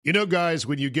You know, guys,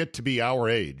 when you get to be our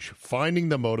age, finding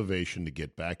the motivation to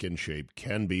get back in shape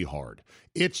can be hard.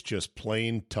 It's just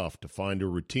plain tough to find a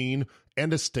routine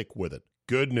and to stick with it.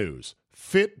 Good news.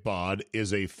 Fitbod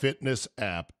is a fitness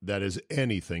app that is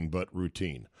anything but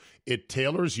routine. It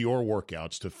tailors your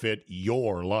workouts to fit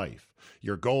your life,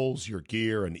 your goals, your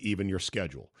gear, and even your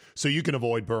schedule, so you can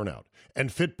avoid burnout. And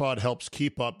Fitbod helps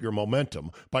keep up your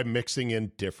momentum by mixing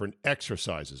in different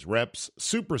exercises, reps,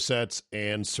 supersets,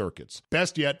 and circuits.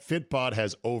 Best yet, Fitbod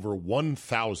has over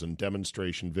 1,000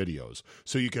 demonstration videos,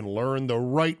 so you can learn the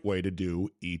right way to do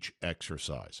each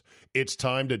exercise. It's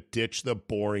time to ditch the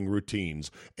boring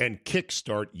routines and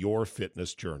kickstart your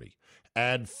fitness journey.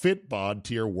 Add Fitbod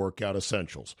to your workout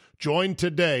essentials. Join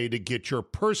today to get your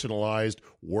personalized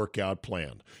workout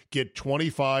plan. Get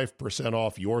 25%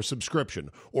 off your subscription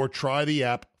or try the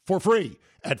app for free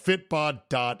at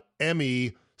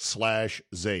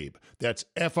fitbod.me/Zabe. That's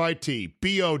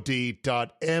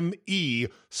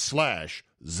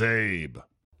fitbod.me/Zabe.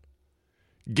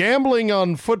 Gambling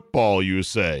on football, you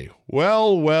say?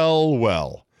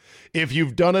 Well. If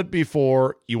you've done it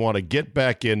before, you want to get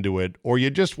back into it, or you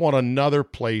just want another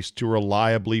place to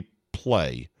reliably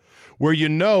play, where you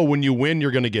know when you win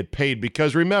you're going to get paid,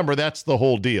 because remember, that's the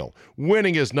whole deal.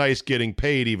 Winning is nice, getting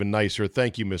paid even nicer.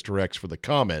 Thank you, Mr. X, for the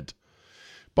comment.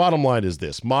 Bottom line is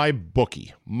this,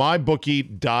 MyBookie,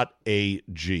 mybookie.ag.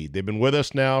 They've been with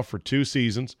us now for 2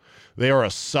 seasons. They are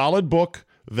a solid book.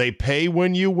 They pay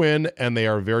when you win, and they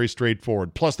are very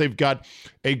straightforward. Plus, they've got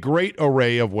a great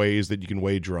array of ways that you can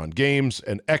wager on games,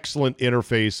 an excellent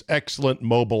interface, excellent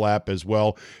mobile app as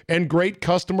well, and great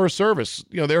customer service.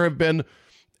 You know, there have been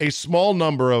a small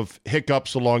number of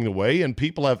hiccups along the way, and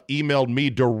people have emailed me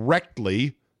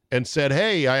directly and said,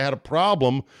 hey, I had a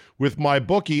problem with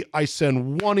MyBookie. I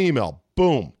send one email,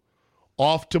 boom,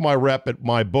 off to my rep at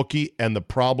MyBookie, and the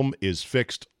problem is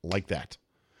fixed like that.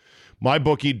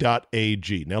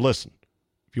 MyBookie.ag. Now listen,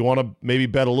 if you want to maybe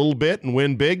bet a little bit and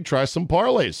win big, try some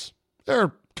parlays.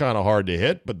 They're kind of hard to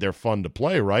hit, but they're fun to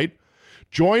play, right?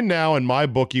 Join now and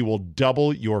MyBookie will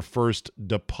double your first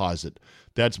deposit.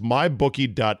 That's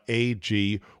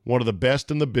MyBookie.ag, one of the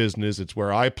best in the business. It's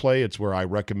where I play. It's where I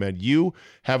recommend you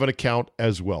have an account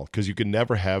as well, because you can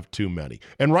never have too many.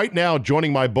 And right now,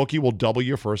 joining MyBookie will double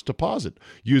your first deposit.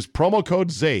 Use promo code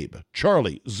ZABE,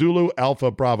 Charlie, Zulu,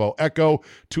 Alpha, Bravo, Echo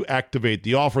to activate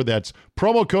the offer. That's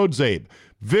promo code ZABE.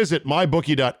 Visit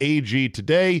MyBookie.ag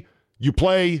today. You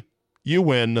play, you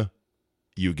win,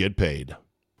 you get paid.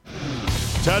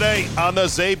 Today on the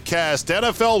Zabecast,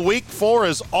 NFL Week 4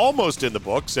 is almost in the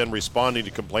books, and responding to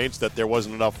complaints that there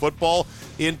wasn't enough football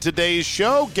in today's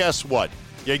show, guess what?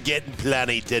 You're getting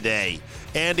plenty today.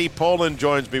 Andy Poland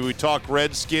joins me. We talk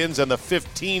Redskins and the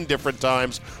 15 different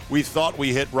times we thought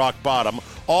we hit rock bottom.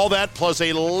 All that plus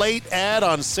a late ad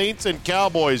on Saints and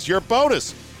Cowboys. Your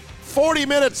bonus, 40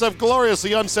 minutes of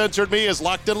gloriously uncensored me is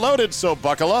locked and loaded, so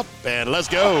buckle up and let's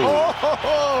go.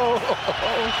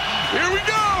 Here we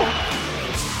go.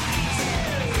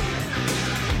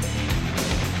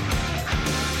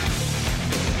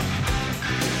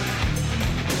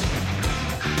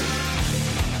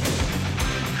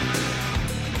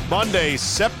 Monday,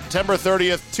 September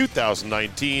 30th,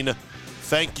 2019.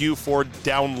 Thank you for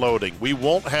downloading. We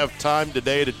won't have time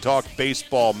today to talk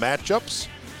baseball matchups.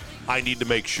 I need to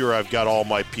make sure I've got all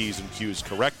my P's and Q's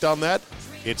correct on that.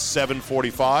 It's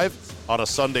 7:45 on a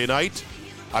Sunday night.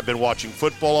 I've been watching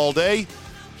football all day.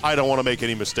 I don't want to make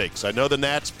any mistakes. I know the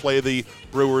Nats play the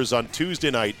Brewers on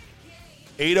Tuesday night,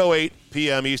 8:08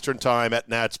 p.m. Eastern Time at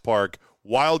Nats Park.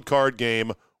 Wild card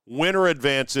game. Winner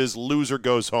advances, loser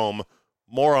goes home.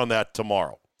 More on that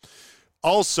tomorrow.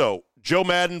 Also, Joe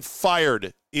Madden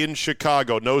fired in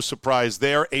Chicago. No surprise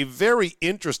there. A very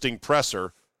interesting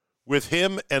presser with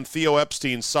him and Theo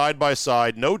Epstein side by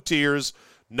side. No tears,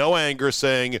 no anger,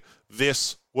 saying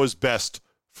this was best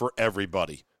for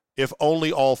everybody. If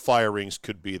only all firings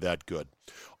could be that good.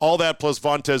 All that plus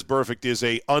Vontaze Burfict is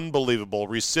a unbelievable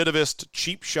recidivist,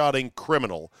 cheap-shotting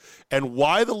criminal. And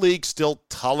why the league still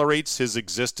tolerates his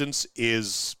existence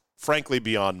is frankly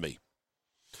beyond me.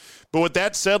 But with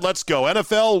that said, let's go.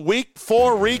 NFL Week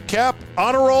 4 recap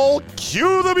on a roll.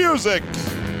 Cue the music.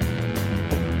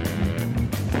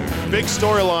 Big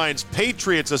storylines.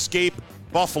 Patriots escape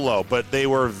Buffalo, but they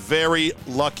were very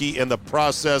lucky in the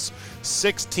process.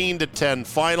 16-10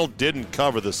 final. Didn't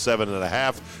cover the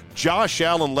 7.5. Josh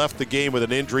Allen left the game with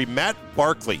an injury. Matt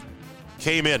Barkley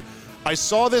came in. I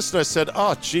saw this and I said,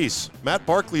 oh, geez, Matt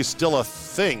Barkley is still a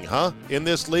thing, huh, in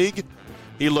this league?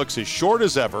 He looks as short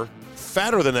as ever,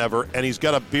 fatter than ever, and he's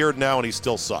got a beard now and he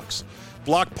still sucks.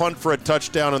 Block punt for a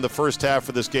touchdown in the first half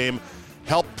of this game.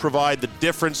 helped provide the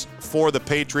difference for the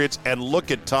Patriots. And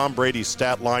look at Tom Brady's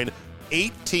stat line,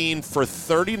 18 for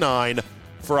 39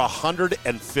 for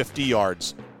 150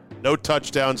 yards. No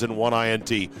touchdowns and 1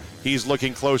 INT. He's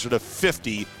looking closer to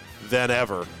 50 than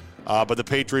ever. But the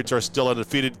Patriots are still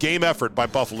undefeated. Game effort by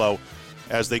Buffalo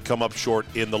as they come up short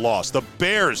in the loss. The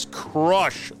Bears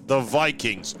crush the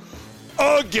Vikings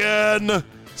again.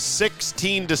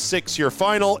 16-6 your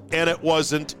final, and it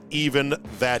wasn't even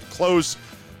that close.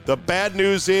 The bad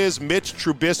news is Mitch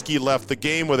Trubisky left the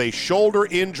game with a shoulder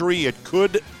injury. It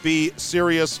could be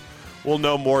serious. We'll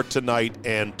know more tonight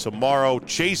and tomorrow.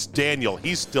 Chase Daniel,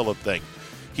 he's still a thing.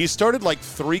 He started like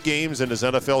 3 games in his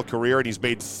NFL career, and he's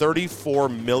made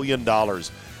 $34 million.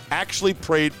 Actually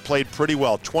played pretty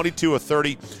well. 22 of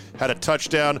 30, had a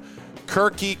touchdown.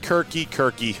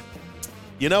 Kirky.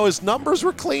 You know, his numbers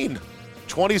were clean.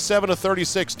 27 of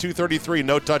 36, 233,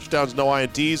 no touchdowns, no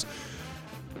INTs.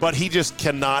 But he just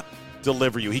cannot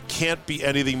deliver you. He can't be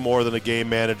anything more than a game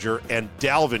manager, and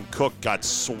Dalvin Cook got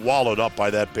swallowed up by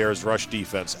that Bears rush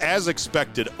defense. As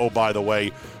expected, oh, by the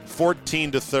way,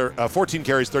 14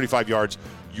 carries, 35 yards,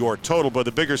 your total. But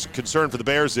the bigger concern for the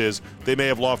Bears is they may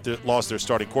have lost their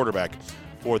starting quarterback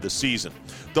for the season.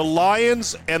 The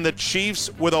Lions and the Chiefs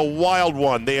with a wild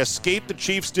one. They escaped the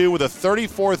Chiefs with a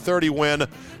 34-30 win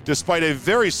despite a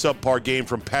very subpar game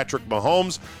from Patrick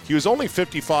Mahomes. He was only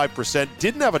 55%,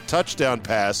 didn't have a touchdown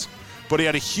pass, but he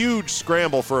had a huge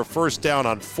scramble for a first down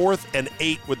on 4th and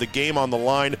 8 with the game on the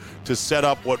line to set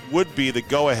up what would be the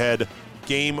go-ahead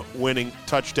game-winning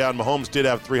touchdown. Mahomes did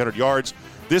have 300 yards.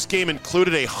 This game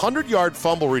included a 100-yard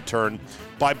fumble return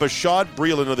by Bashaud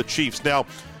Breeland of the Chiefs. Now,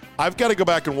 I've got to go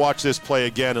back and watch this play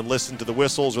again and listen to the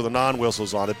whistles or the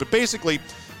non-whistles on it. But basically,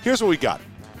 here's what we got.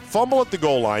 Fumble at the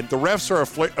goal line. The refs are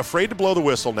afraid to blow the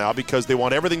whistle now because they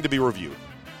want everything to be reviewed.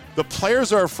 The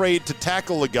players are afraid to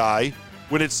tackle the guy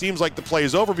when it seems like the play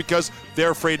is over because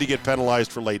they're afraid to get penalized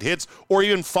for late hits or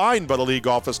even fined by the league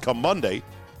office come Monday.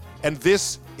 And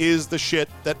this is the shit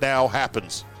that now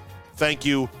happens. Thank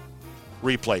you,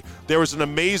 replay. There was an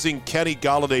amazing Kenny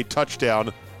Golladay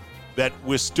touchdown that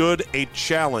withstood a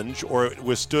challenge, or it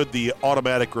withstood the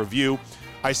automatic review.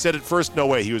 I said at first, no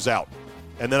way, he was out.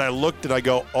 And then I looked and I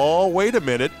go, oh, wait a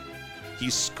minute. He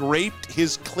scraped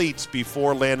his cleats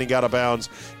before landing out of bounds.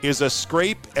 Is a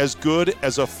scrape as good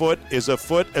as a foot? Is a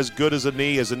foot as good as a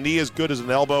knee? Is a knee as good as an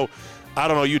elbow? I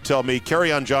don't know, you tell me.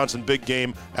 Kerryon Johnson, big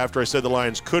game after I said the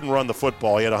Lions couldn't run the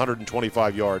football. He had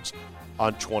 125 yards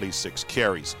on 26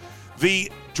 carries.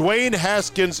 The Dwayne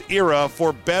Haskins era,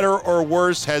 for better or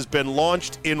worse, has been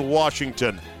launched in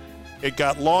Washington. It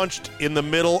got launched in the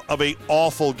middle of an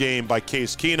awful game by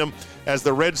Case Keenum as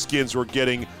the Redskins were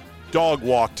getting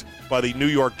dog-walked by the New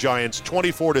York Giants.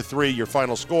 24-3, your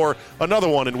final score. Another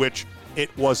one in which it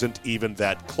wasn't even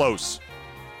that close.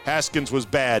 Haskins was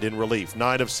bad in relief.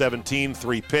 9 of 17,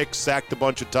 3 picks, sacked a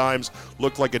bunch of times,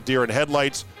 looked like a deer in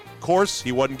headlights. Of course,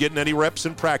 he wasn't getting any reps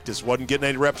in practice, wasn't getting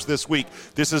any reps this week.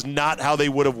 This is not how they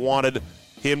would have wanted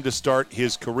him to start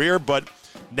his career, but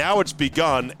now it's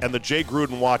begun, and the Jay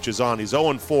Gruden watch is on. He's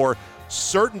 0-4,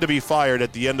 certain to be fired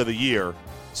at the end of the year.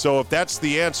 So if that's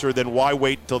the answer, then why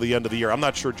wait until the end of the year? I'm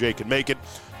not sure Jay can make it.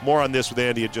 More on this with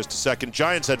Andy in just a second.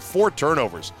 Giants had 4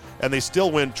 turnovers, and they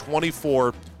still win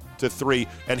 24-3.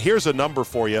 And here's a number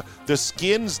for you. The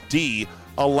Skins D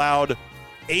allowed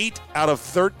 8 out of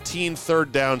 13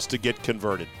 third downs to get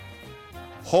converted.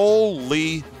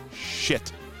 Holy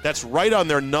shit. That's right on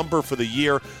their number for the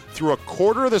year. Through a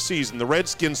quarter of the season, the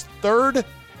Redskins' third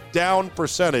down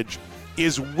percentage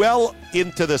is well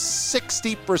into the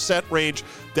 60% range.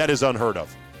 That is unheard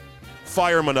of.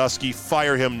 Fire Manusky.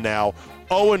 Fire him now.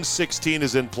 0-16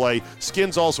 is in play.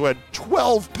 Skins also had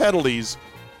 12 penalties.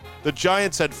 The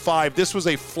Giants had 5. This was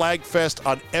a flag fest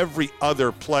on every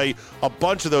other play. A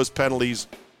bunch of those penalties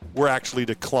were actually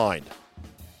declined.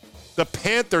 The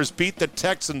Panthers beat the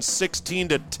Texans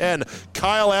 16-10.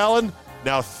 Kyle Allen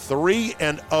now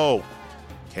 3-0.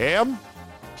 Cam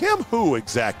who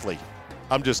exactly?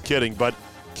 I'm just kidding, but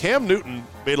Cam Newton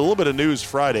made a little bit of news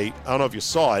Friday. I don't know if you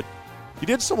saw it. He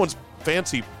did someone's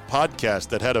fancy podcast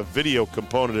that had a video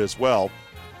component as well.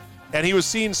 And he was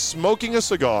seen smoking a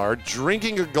cigar,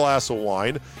 drinking a glass of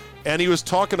wine, and he was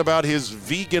talking about his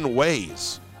vegan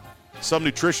ways. Some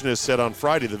nutritionist said on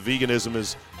Friday that veganism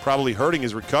is probably hurting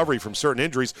his recovery from certain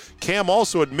injuries. Cam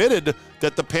also admitted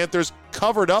that the Panthers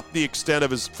covered up the extent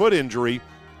of his foot injury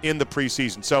in the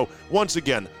preseason. So, once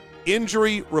again,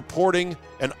 injury reporting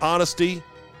and honesty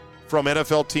from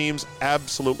NFL teams,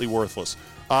 absolutely worthless.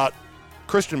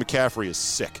 Christian McCaffrey is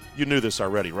sick. You knew this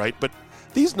already, right? But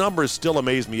these numbers still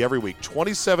amaze me every week.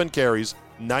 27 carries,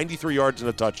 93 yards and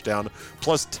a touchdown,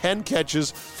 plus 10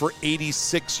 catches for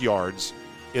 86 yards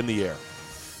in the air.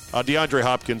 DeAndre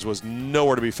Hopkins was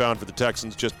nowhere to be found for the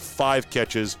Texans, just 5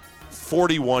 catches,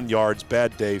 41 yards.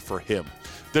 Bad day for him.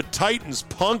 The Titans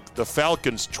punked the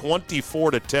Falcons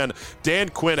 24-10. Dan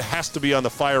Quinn has to be on the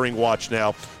firing watch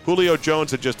now. Julio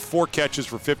Jones had just 4 catches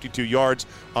for 52 yards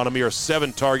on a mere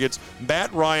 7 targets.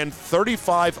 Matt Ryan,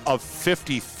 35 of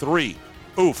 53.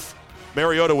 Oof.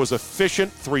 Mariota was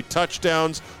efficient, 3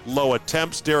 touchdowns, low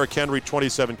attempts. Derrick Henry,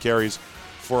 27 carries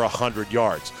for 100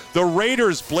 yards. The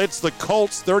Raiders blitzed the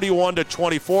Colts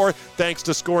 31-24 thanks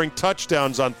to scoring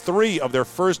touchdowns on 3 of their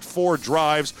first 4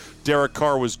 drives. Derek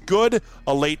Carr was good.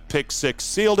 A late pick 6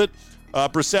 sealed it.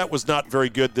 Brissett was not very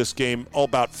good this game, all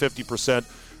about 50%.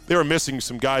 They were missing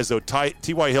some guys, though.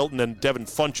 T.Y. Hilton and Devin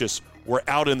Funchess were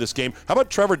out in this game. How about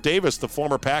Trevor Davis, the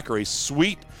former Packer? A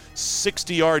sweet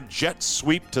 60-yard jet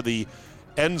sweep to the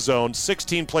end zone.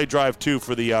 16-play drive, too,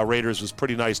 for the Raiders was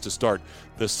pretty nice to start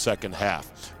this second half.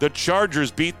 The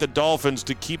Chargers beat the Dolphins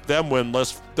to keep them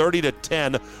winless,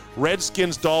 30-10.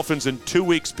 Redskins, Dolphins in 2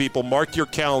 weeks, people. Mark your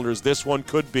calendars. This one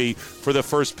could be for the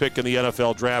first pick in the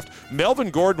NFL draft.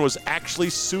 Melvin Gordon was actually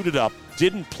suited up,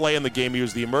 didn't play in the game. He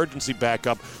was the emergency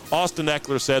backup. Austin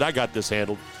Eckler said, I got this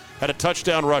handled. Had a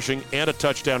touchdown rushing and a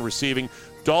touchdown receiving.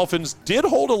 Dolphins did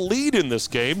hold a lead in this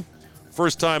game.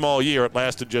 First time all year. It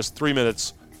lasted just 3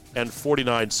 minutes and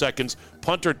 49 seconds.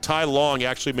 Punter Ty Long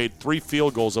actually made 3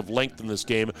 field goals of length in this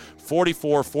game,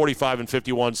 44, 45, and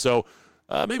 51. So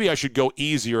maybe I should go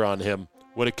easier on him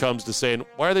when it comes to saying,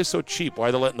 why are they so cheap? Why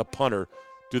are they letting a punter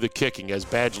do the kicking, as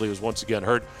Badgley was once again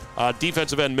hurt?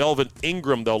 Defensive end Melvin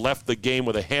Ingram, though, left the game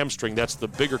with a hamstring. That's the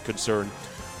bigger concern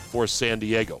for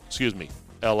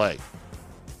L.A.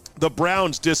 The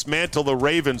Browns dismantle the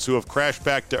Ravens, who have crashed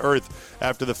back to earth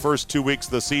after the first 2 weeks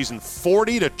of the season.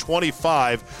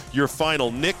 40-25, your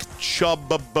final. Nick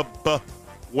Chubb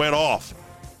went off.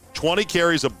 20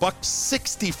 carries,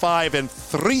 $165, and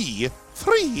three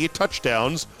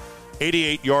touchdowns.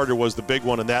 88-yarder was the big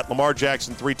one in that. Lamar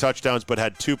Jackson, 3 touchdowns, but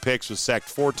had 2 picks, was sacked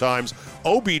 4 times.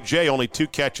 OBJ, only 2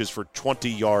 catches for 20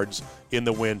 yards in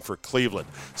the win for Cleveland.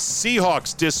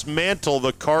 Seahawks dismantle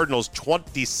the Cardinals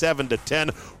 27-10.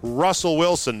 Russell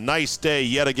Wilson, nice day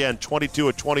yet again, 22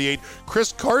 of 28.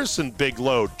 Chris Carson, big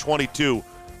load, 22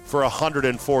 for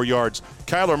 104 yards.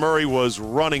 Kyler Murray was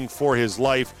running for his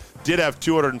life, did have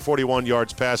 241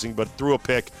 yards passing, but threw a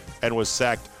pick and was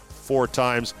sacked 4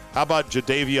 times. How about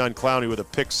Jadeveon Clowney with a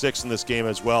pick 6 in this game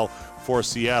as well for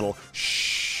Seattle?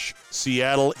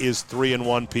 Seattle is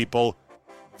 3-1, people.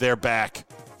 They're back.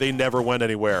 They never went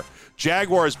anywhere.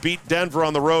 Jaguars beat Denver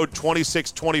on the road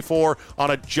 26-24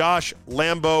 on a Josh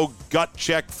Lambo gut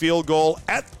check field goal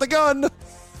at the gun.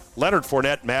 Leonard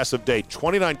Fournette, massive day,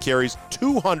 29 carries,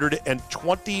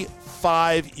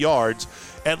 225 yards.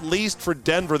 At least for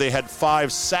Denver, they had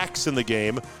 5 sacks in the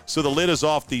game, so the lid is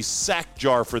off the sack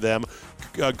jar for them.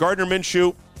 Gardner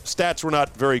Minshew, stats were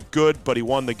not very good, but he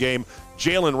won the game.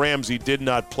 Jalen Ramsey did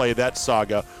not play. That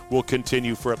saga will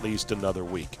continue for at least another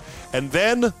week. And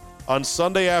then on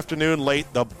Sunday afternoon late,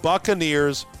 the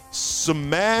Buccaneers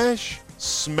smash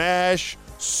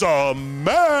the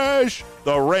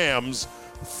Rams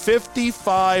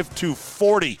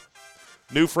 55-40.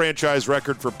 New franchise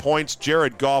record for points.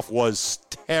 Jared Goff was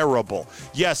terrible.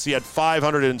 Yes, he had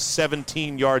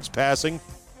 517 yards passing,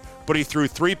 but he threw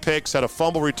 3 picks, had a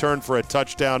fumble return for a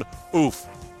touchdown. Oof.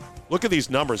 Look at these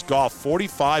numbers. Goff,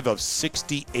 45 of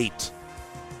 68.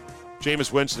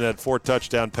 Jameis Winston had 4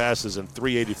 touchdown passes and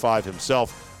 385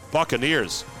 himself.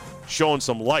 Buccaneers showing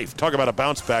some life. Talk about a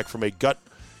bounce back from a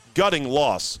gutting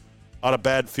loss on a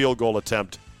bad field goal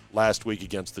attempt last week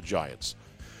against the Giants.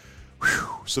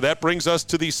 So that brings us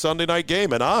to the Sunday night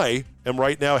game, and I am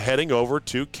right now heading over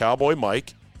to Cowboy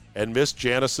Mike and Miss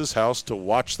Janice's house to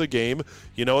watch the game.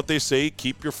 You know what they say,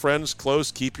 keep your friends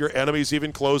close, keep your enemies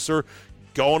even closer.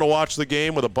 Going to watch the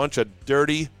game with a bunch of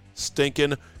dirty,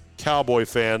 stinking Cowboy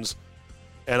fans,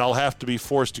 and I'll have to be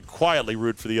forced to quietly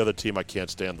root for the other team. I can't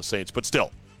stand the Saints, but still,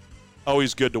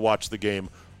 always good to watch the game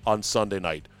on Sunday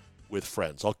night with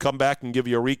friends. I'll come back and give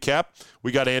you a recap.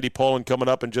 We got Andy Pollin coming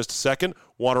up in just a second.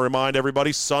 Want to remind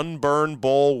everybody, Sunburn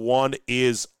Bowl 1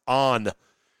 is on.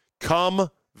 Come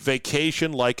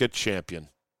vacation like a champion.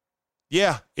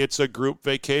 Yeah, it's a group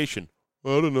vacation.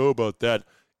 I don't know about that.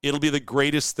 It'll be the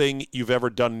greatest thing you've ever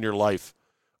done in your life.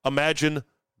 Imagine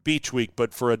Beach Week,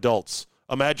 but for adults.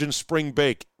 Imagine spring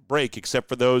break, except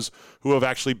for those who have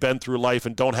actually been through life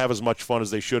and don't have as much fun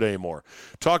as they should anymore.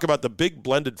 Talk about the big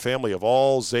blended family of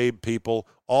all Zabe people,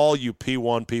 all you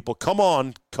P1 people. Come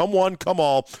on, come one, come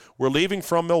all. We're leaving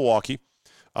from Milwaukee.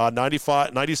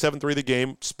 97.3 The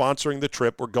Game, sponsoring the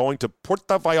trip. We're going to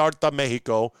Puerto Vallarta,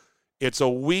 Mexico. It's a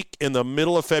week in the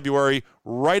middle of February,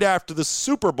 right after the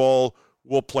Super Bowl.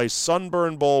 We'll play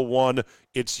Sunburn Bowl 1.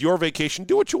 It's your vacation.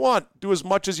 Do what you want. Do as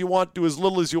much as you want. Do as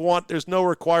little as you want. There's no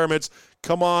requirements.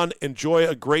 Come on, enjoy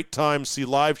a great time. See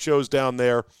live shows down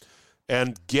there.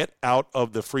 And get out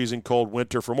of the freezing cold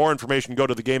winter. For more information, go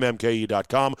to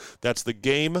thegamemke.com. That's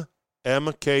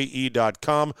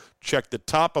thegamemke.com. Check the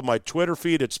top of my Twitter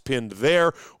feed. It's pinned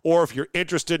there. Or if you're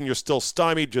interested and you're still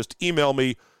stymied, just email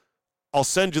me. I'll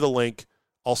send you the link.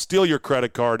 I'll steal your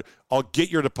credit card. I'll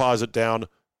get your deposit down,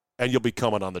 and you'll be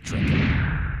coming on the trip.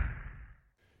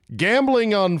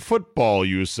 Gambling on football,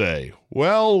 you say?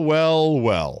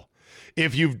 Well.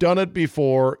 If you've done it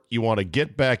before, you want to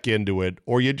get back into it,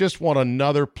 or you just want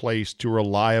another place to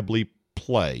reliably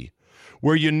play,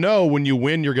 where you know when you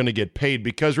win you're going to get paid,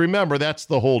 because remember, that's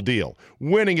the whole deal.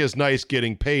 Winning is nice,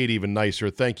 getting paid even nicer.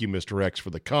 Thank you, Mr. X,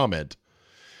 for the comment.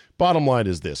 Bottom line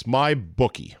is this,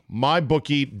 MyBookie,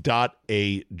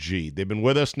 mybookie.ag. They've been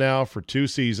with us now for 2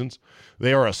 seasons.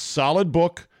 They are a solid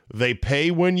book. They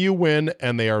pay when you win,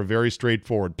 and they are very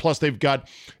straightforward. Plus, they've got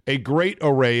a great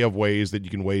array of ways that you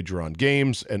can wager on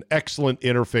games, an excellent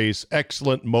interface,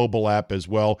 excellent mobile app as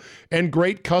well, and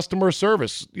great customer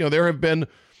service. You know, there have been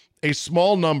a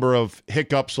small number of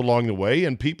hiccups along the way,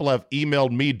 and people have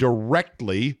emailed me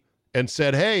directly and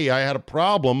said, hey, I had a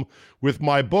problem with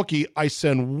MyBookie. I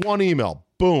send one email,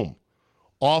 boom,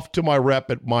 off to my rep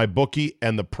at MyBookie,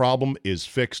 and the problem is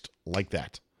fixed like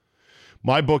that.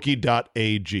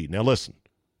 MyBookie.ag. Now listen,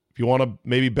 if you want to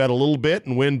maybe bet a little bit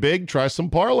and win big, try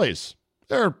some parlays.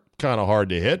 They're kind of hard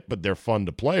to hit, but they're fun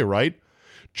to play, right?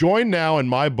 Join now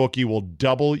and MyBookie will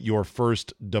double your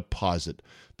first deposit.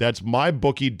 That's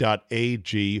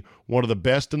mybookie.ag, one of the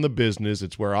best in the business.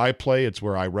 It's where I play. It's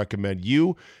where I recommend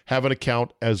you have an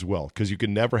account as well, because you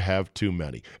can never have too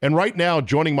many. And right now,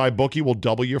 joining MyBookie will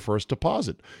double your first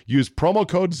deposit. Use promo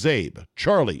code ZABE,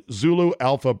 Charlie, Zulu,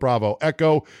 Alpha, Bravo,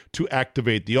 Echo, to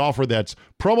activate the offer. That's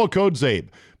promo code ZABE.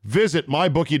 Visit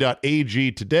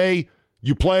mybookie.ag today.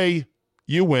 You play,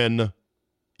 you win,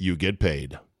 you get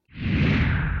paid.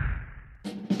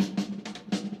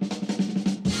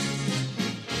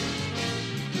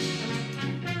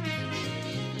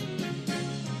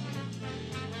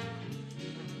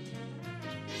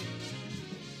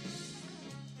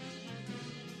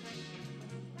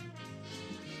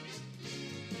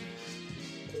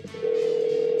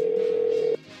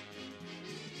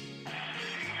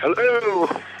 Hello.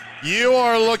 You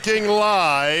are looking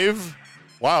live.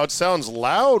 Wow, it sounds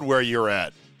loud where you're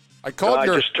at. I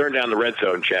just turned down the Red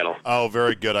Zone channel. Oh,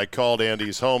 very good. I called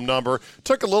Andy's home number.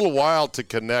 Took a little while to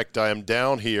connect. I am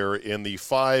down here in the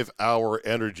 5-hour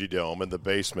Energy Dome in the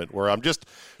basement, where I'm just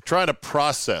trying to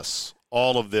process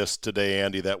all of this today,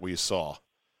 Andy, that we saw.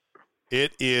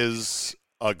 It is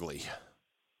ugly.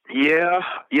 Yeah,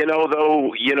 you and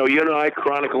I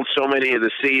chronicled so many of the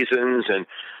seasons, and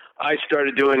I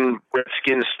started doing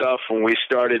Redskins stuff when we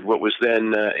started what was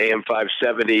then AM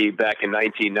 570 back in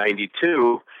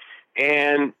 1992.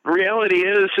 And the reality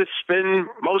is it's been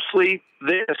mostly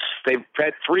this. They've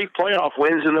had 3 playoff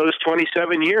wins in those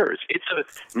 27 years.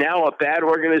 It's now a bad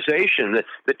organization.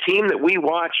 The team that we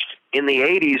watched in the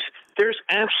 80s, there's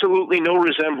absolutely no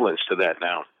resemblance to that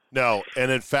now. No, and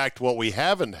in fact, what we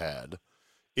haven't had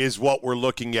is what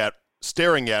we're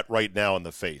staring at right now in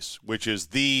the face, which is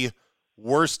the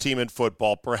worst team in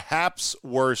football, perhaps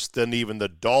worse than even the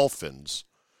Dolphins,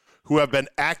 who have been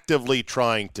actively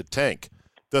trying to tank.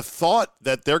 The thought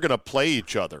that they're going to play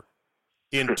each other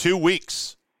in 2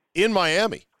 weeks in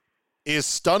Miami is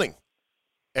stunning.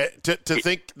 To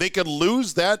think they could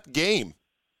lose that game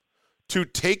to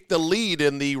take the lead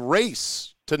in the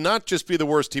race, to not just be the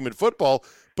worst team in football,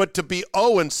 but to be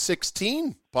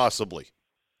 0-16 possibly.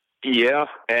 Yeah,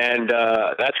 and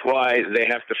that's why they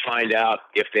have to find out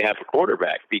if they have a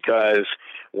quarterback, because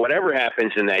whatever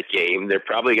happens in that game, they're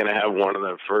probably going to have one of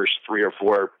the first 3 or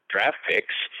 4 draft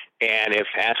picks. And if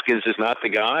Haskins is not the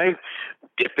guy,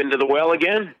 dip into the well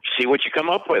again, see what you come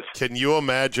up with. Can you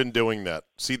imagine doing that?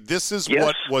 See, this is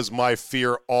what was my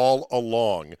fear all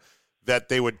along, that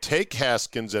they would take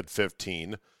Haskins at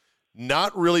 15,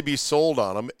 not really be sold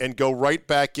on him, and go right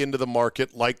back into the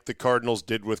market like the Cardinals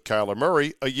did with Kyler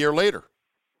Murray a year later.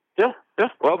 Yeah.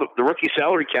 Well, the rookie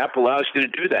salary cap allows you to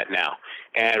do that now.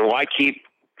 And why keep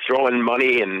throwing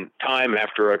money and time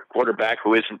after a quarterback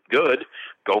who isn't good?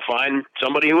 Go find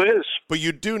somebody who is. But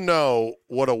you do know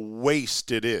what a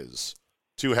waste it is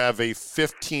to have a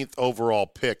 15th overall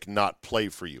pick not play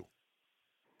for you.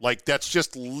 Like, that's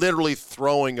just literally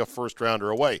throwing a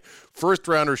first-rounder away.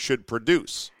 First-rounders should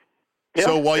produce.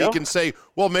 So while you can say,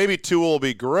 well, maybe Tua will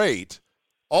be great,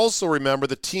 also remember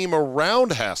the team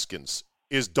around Haskins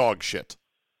is dog shit.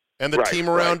 And the team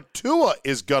around Tua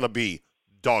is going to be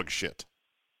dog shit.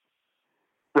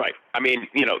 Right. I mean,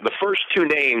 the first two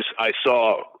names I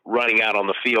saw running out on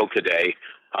the field today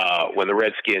when the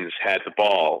Redskins had the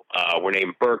ball were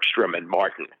named Bergstrom and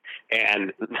Martin.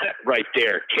 And that right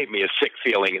there gave me a sick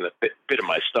feeling in the pit of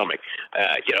my stomach.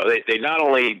 They not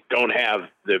only don't have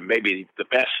maybe the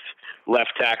best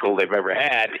left tackle they've ever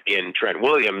had in Trent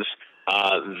Williams,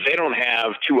 they don't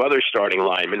have two other starting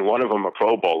linemen, one of them a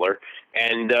Pro Bowler.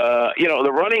 And,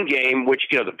 the running game, which,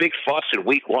 the big fuss in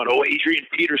week one, Adrian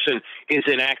Peterson is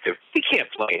inactive. He can't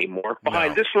play anymore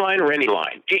behind this line or any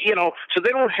line. So they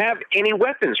don't have any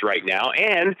weapons right now,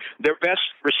 and their best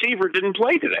receiver didn't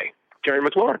play today, Terry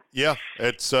McLaurin. Yeah,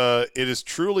 it is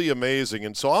truly amazing.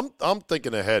 And so I'm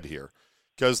thinking ahead here,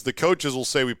 because the coaches will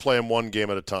say we play them one game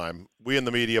at a time. We in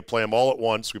the media play them all at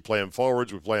once. We play them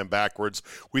forwards. We play them backwards.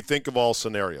 We think of all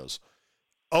scenarios.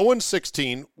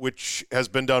 0-16, which has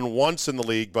been done once in the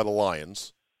league by the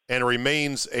Lions, and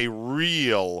remains a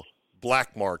real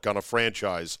black mark on a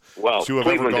franchise to have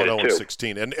ever gone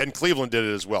 0-16. And Cleveland did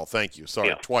it as well. Thank you.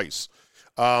 Sorry, twice.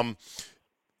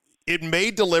 It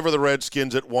may deliver the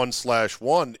Redskins at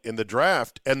 1/1 in the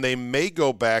draft, and they may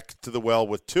go back to the well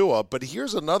with Tua. But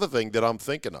here's another thing that I'm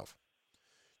thinking of.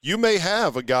 You may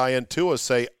have a guy in Tua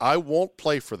say, I won't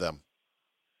play for them.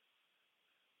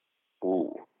 Ooh.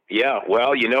 Yeah,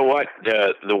 well, you know what?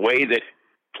 The way that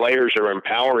players are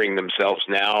empowering themselves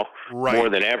now more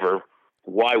than ever,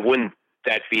 why wouldn't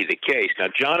that be the case? Now,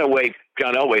 John Elway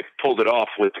pulled it off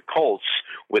with the Colts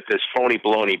with this phony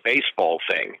baloney baseball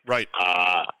thing. Right.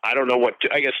 I don't know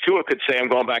I guess Tua could say, I'm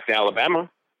going back to Alabama,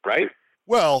 right?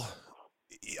 Well,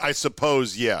 I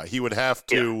suppose, yeah. He would have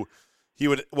to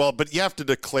but you have to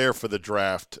declare for the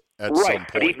draft at some point. Right,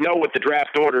 but he'd know what the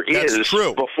draft order is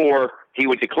before he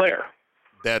would declare.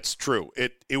 That's true.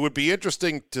 It would be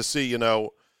interesting to see,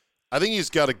 I think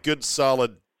he's got a good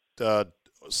solid,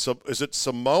 is it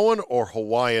Samoan or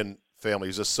Hawaiian family?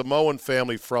 He's a Samoan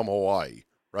family from Hawaii,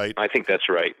 right? I think that's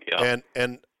right, yeah.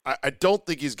 And I don't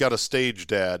think he's got a stage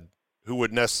dad who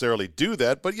would necessarily do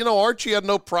that. But, Archie had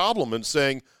no problem in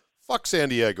saying, fuck San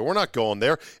Diego, we're not going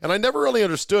there. And I never really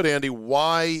understood, Andy,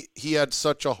 why he had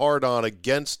such a hard-on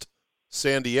against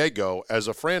San Diego as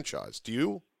a franchise. Do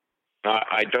you?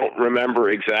 I don't remember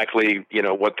exactly,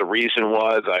 what the reason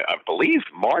was. I believe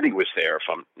Marty was there, if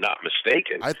I'm not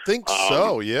mistaken. I think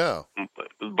so, yeah.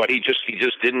 But he just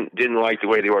didn't like the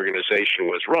way the organization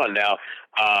was run. Now,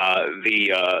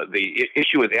 the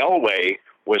issue with Elway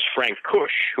was Frank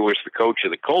Kush, who was the coach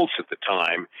of the Colts at the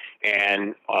time,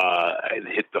 and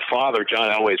the father,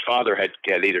 John Elway's father, had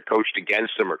either coached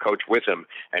against him or coached with him,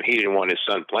 and he didn't want his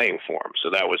son playing for him. So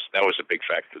that was a big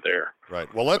factor there.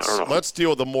 Right. Well, let's deal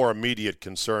with the more immediate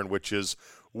concern, which is,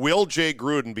 will Jay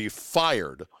Gruden be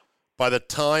fired by the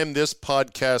time this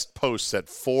podcast posts at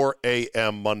 4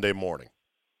 a.m. Monday morning?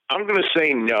 I'm going to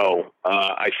say no.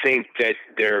 I think that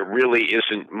there really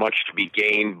isn't much to be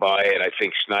gained by it. I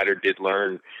think Snyder did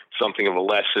learn something of a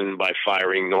lesson by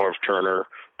firing Norv Turner.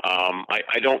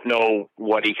 I don't know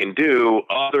what he can do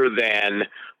other than,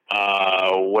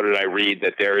 what did I read?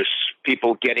 That there's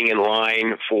people getting in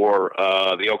line for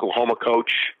the Oklahoma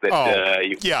coach.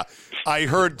 Yeah. I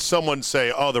heard someone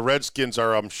say, the Redskins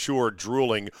are, I'm sure,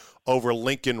 drooling over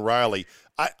Lincoln Riley.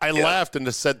 I laughed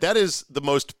and said, that is the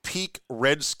most peak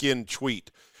Redskin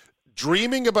tweet.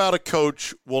 Dreaming about a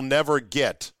coach we'll never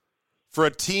get for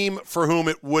a team for whom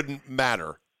it wouldn't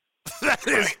matter. That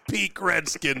is peak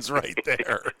Redskins right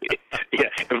there. Yeah,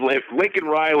 if Lincoln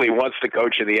Riley wants to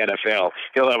coach in the NFL,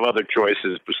 he'll have other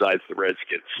choices besides the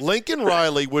Redskins. Lincoln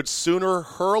Riley would sooner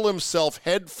hurl himself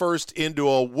headfirst into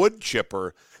a wood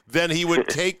chipper than he would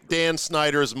take Dan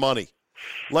Snyder's money.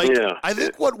 I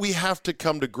think what we have to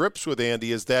come to grips with,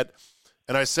 Andy, is that,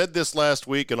 and I said this last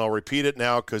week, and I'll repeat it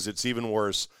now because it's even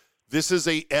worse, this is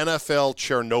a NFL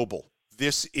Chernobyl.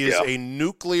 This is a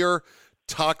nuclear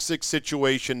toxic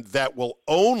situation that will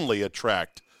only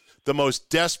attract the most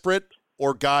desperate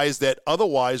or guys that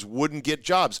otherwise wouldn't get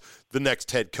jobs. The next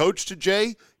head coach to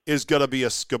Jay is going to be a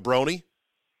Scabroni,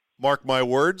 mark my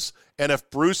words, and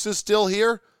if Bruce is still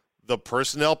here, the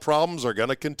personnel problems are going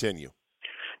to continue.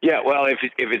 Yeah, well, if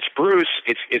it's Bruce,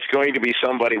 it's going to be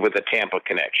somebody with a Tampa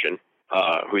connection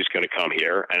who's going to come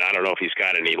here, and I don't know if he's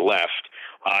got any left.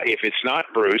 If it's not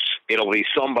Bruce, it'll be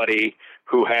somebody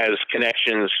who has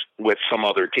connections with some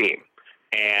other team,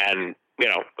 and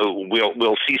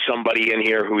we'll see somebody in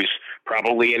here who's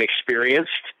probably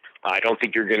inexperienced. I don't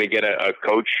think you're going to get a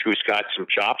coach who's got some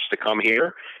chops to come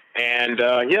here. And,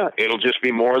 it'll just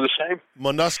be more of the same.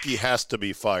 Monusky has to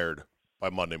be fired by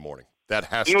Monday morning. That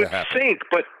has You to would happen. think,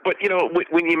 but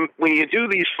when you do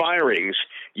these firings,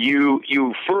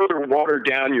 you further water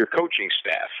down your coaching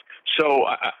staff. So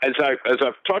as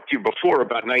I've talked to you before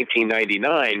about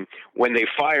 1999, when they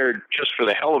fired, just for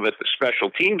the hell of it, the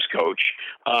special teams coach,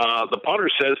 the punter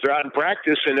says they're out in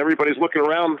practice and everybody's looking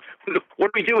around.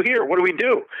 What do we do here? What do we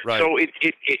do? Right. So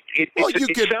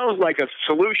it sounds like a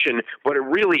solution, but it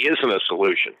really isn't a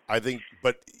solution. I think,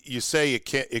 but you say it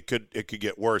can't. It could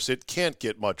get worse. It can't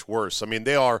get much worse. I mean,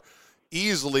 they are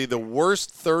easily the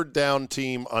worst third down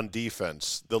team on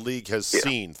defense the league has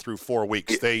seen through 4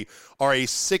 weeks. They are a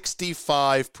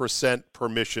 65%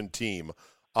 permission team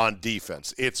on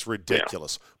defense. It's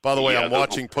ridiculous. By the way, I'm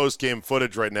watching post-game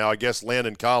footage right now. I guess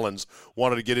Landon Collins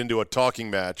wanted to get into a talking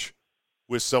match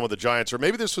with some of the Giants, or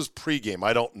maybe this was pregame.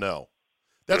 I don't know.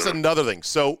 That's another thing.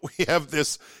 So we have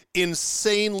this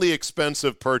insanely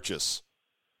expensive purchase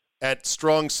at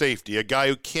strong safety, a guy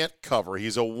who can't cover.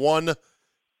 He's a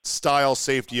one-style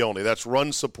safety only. That's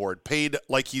run support, paid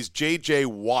like he's J.J.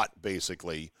 Watt,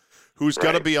 basically, who's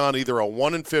going to be on either a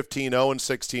 1-15,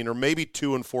 0-16, or maybe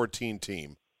 2-14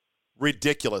 team.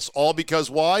 Ridiculous. All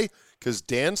because why? Because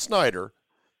Dan Snyder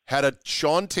had a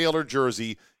Sean Taylor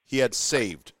jersey he had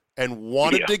saved and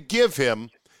wanted to give him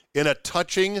in a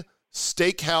touching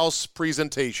steakhouse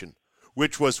presentation,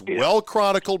 which was well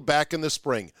chronicled back in the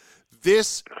spring.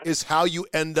 This is how you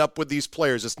end up with these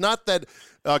players. It's not that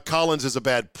Collins is a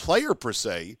bad player per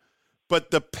se,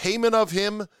 but the payment of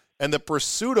him and the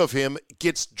pursuit of him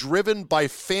gets driven by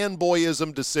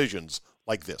fanboyism decisions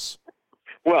like this.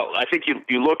 Well, I think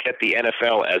you look at the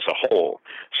NFL as a whole.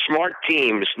 Smart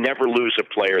teams never lose a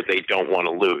player they don't want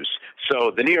to lose.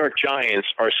 So the New York Giants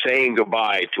are saying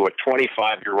goodbye to a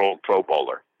 25-year-old Pro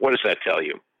Bowler. What does that tell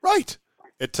you? Right.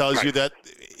 It tells you that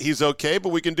he's okay, but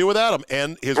we can do without him.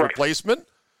 And his replacement,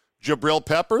 Jabril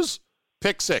Peppers,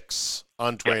 pick 6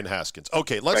 on Dwayne Haskins.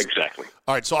 Okay, let's. Exactly.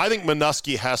 All right, so I think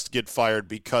Monusky has to get fired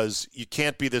because you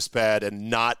can't be this bad and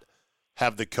not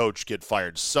have the coach get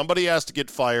fired. Somebody has to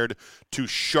get fired to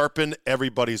sharpen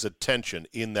everybody's attention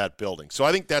in that building. So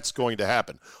I think that's going to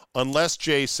happen. Unless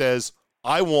Jay says,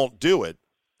 I won't do it.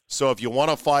 So if you want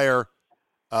to fire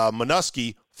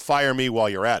Monusky, fire me while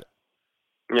you're at it.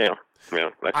 Yeah,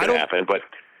 that could happen. But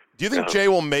do you think Jay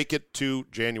will make it to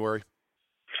January?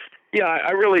 Yeah,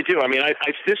 I really do. I mean,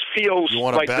 this feels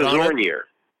like the Zorn year.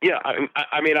 Yeah,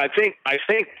 I mean, I think.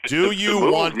 Do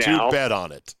you want to bet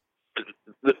on it?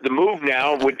 The move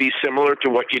now would be similar to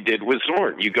what you did with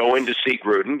Zorn. You go in to see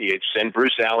Gruden, you send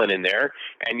Bruce Allen in there,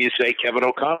 and you say Kevin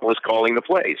O'Connell is calling the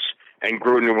plays. And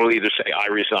Gruden will either say, I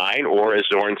resign, or as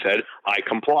Zorn said, I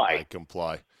comply. I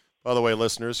comply. By the way,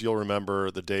 listeners, you'll remember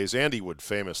the days Andy would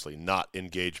famously not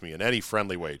engage me in any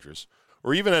friendly wagers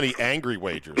or even any angry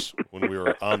wagers when we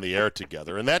were on the air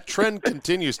together. And that trend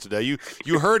continues today.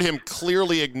 You heard him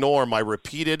clearly ignore my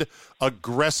repeated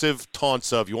aggressive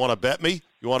taunts of, you want to bet me?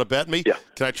 You want to bet me? Yeah.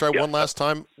 Can I try one last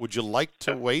time? Would you like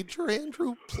to wager,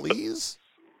 Andrew? Please?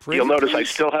 You'll notice I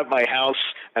still have my house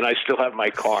and I still have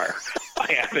my car.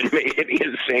 I haven't made any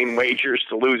insane wagers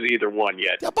to lose either one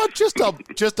yet. How about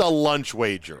just a lunch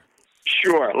wager?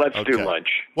 Sure, let's do lunch.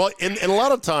 Well, and a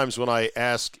lot of times when I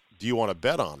ask, do you want to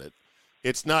bet on it,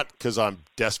 it's not because I'm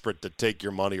desperate to take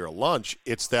your money or lunch.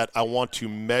 It's that I want to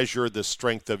measure the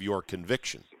strength of your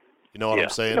conviction. You know what I'm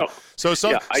saying? No.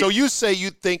 So you say you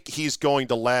think he's going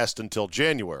to last until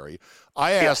January.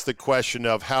 I asked the question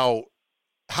of how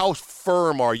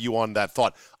firm are you on that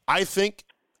thought? I think,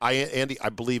 Andy, I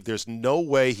believe there's no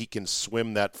way he can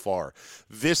swim that far.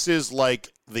 This is like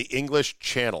the English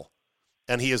Channel,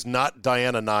 and he is not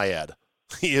Diana Nyad.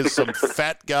 He is some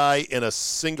fat guy in a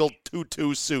single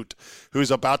tutu suit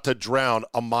who's about to drown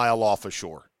a mile off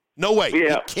ashore. No way.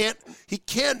 Yeah. He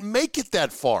can't make it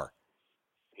that far.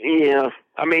 Yeah.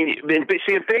 I mean, in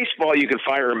baseball, you can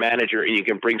fire a manager and you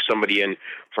can bring somebody in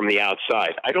from the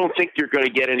outside. I don't think you're going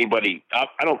to get anybody.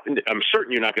 I'm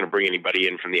certain you're not going to bring anybody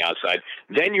in from the outside.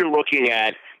 Then you're looking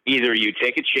at either you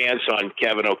take a chance on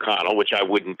Kevin O'Connell, which I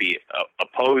wouldn't be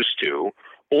opposed to,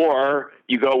 or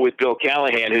you go with Bill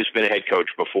Callahan, who's been a head coach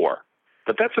before.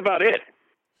 But that's about it.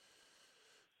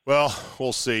 Well,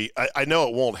 we'll see. I know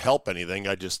it won't help anything.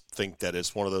 I just think that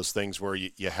it's one of those things where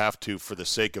you have to, for the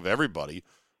sake of everybody,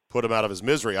 put him out of his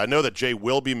misery. I know that Jay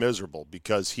will be miserable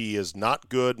because he is not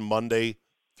good Monday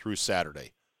through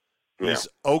Saturday. He's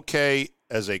okay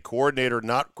as a coordinator,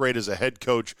 not great as a head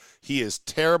coach. He is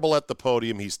terrible at the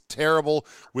podium. He's terrible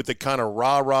with the kind of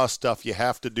rah-rah stuff you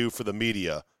have to do for the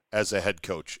media as a head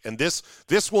coach. And this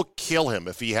will kill him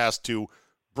if he has to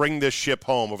bring this ship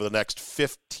home over the next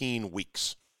 15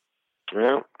 weeks.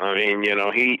 Well, I mean,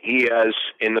 he has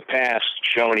in the past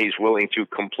shown he's willing to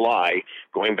comply,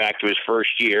 going back to his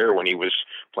first year when he was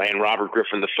playing Robert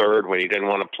Griffin III when he didn't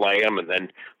want to play him, and then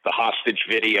the hostage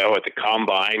video at the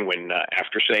Combine when,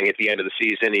 after saying at the end of the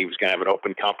season he was going to have an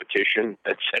open competition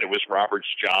that said it was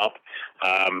Robert's job.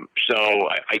 So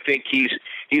I think he's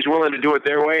willing to do it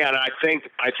their way, and I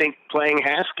think playing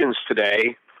Haskins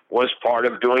today was part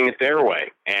of doing it their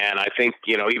way. And I think,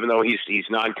 even though he's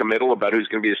non-committal about who's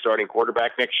going to be the starting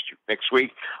quarterback next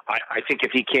week, I think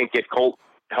if he can't get Colt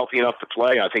healthy enough to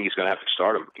play, I think he's going to have to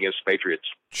start him against the Patriots.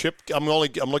 I'm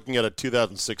looking at a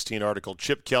 2016 article.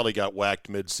 Chip Kelly got whacked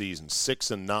midseason,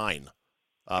 6-9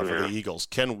 for the Eagles.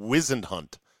 Ken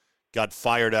Wisenhunt got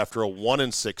fired after a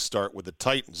 1-6 start with the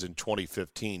Titans in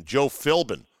 2015. Joe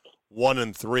Philbin,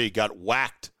 1-3, got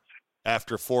whacked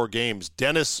after 4 games.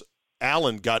 Dennis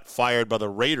Allen got fired by the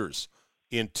Raiders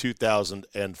in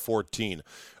 2014.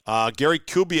 Gary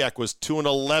Kubiak was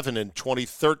 2-11 in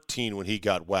 2013 when he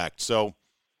got whacked. So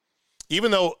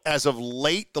even though as of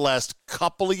late, the last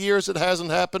couple of years, it hasn't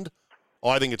happened,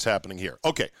 I think it's happening here.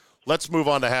 Okay, let's move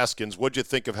on to Haskins. What'd you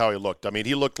think of how he looked? I mean,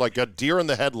 he looked like a deer in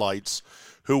the headlights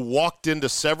who walked into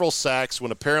several sacks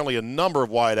when apparently a number of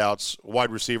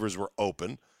wide receivers were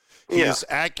open. His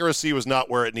accuracy was not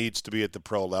where it needs to be at the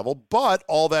pro level, but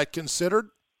all that considered,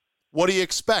 what do you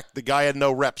expect? The guy had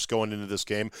no reps going into this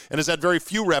game and has had very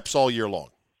few reps all year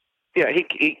long. Yeah,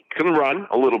 he can run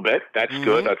a little bit. That's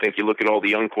good. I think you look at all the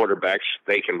young quarterbacks,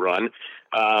 they can run.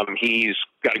 He's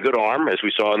got a good arm, as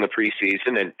we saw in the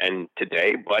preseason and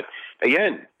today. But,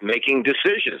 again, making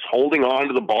decisions, holding on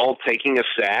to the ball, taking a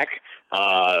sack,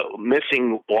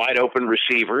 missing wide-open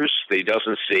receivers that he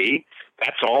doesn't see.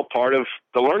 That's all part of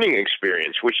the learning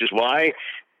experience, which is why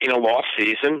in a lost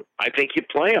season, I think you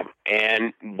play him.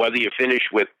 And whether you finish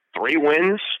with 3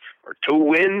 wins or 2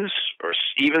 wins or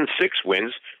even 6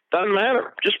 wins, doesn't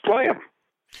matter. Just play him.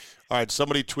 All right,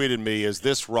 somebody tweeted me, is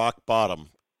this rock bottom?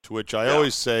 To which I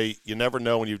always say, you never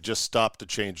know when you've just stopped to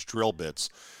change drill bits.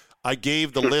 I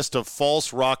gave the list of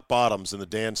false rock bottoms in the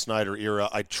Dan Snyder era.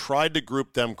 I tried to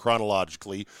group them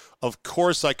chronologically. Of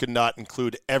course, I could not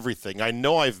include everything. I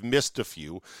know I've missed a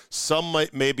few. Some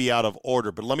may be out of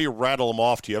order, but let me rattle them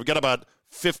off to you. I've got about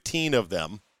 15 of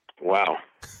them. Wow.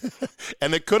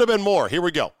 And there could have been more. Here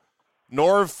we go.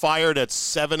 Norv fired at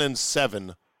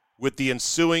 7-7 with the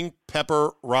ensuing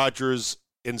Pepper Rogers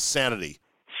insanity.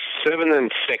 7-6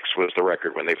 was the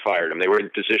record when they fired him. They were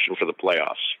in position for the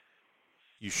playoffs.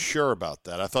 You sure about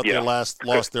that? I thought they lost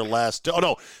their last. Oh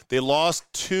no, they lost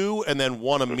 2 and then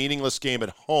won a meaningless game at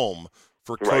home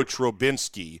for Coach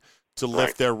Robinski to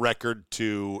lift their record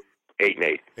to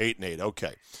 8-8. 8-8.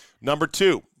 Okay. Number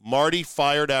 2, Marty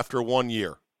fired after 1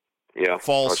 year. Yeah,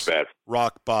 false. Bad.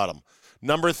 Rock bottom.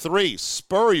 Number 3,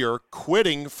 Spurrier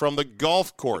quitting from the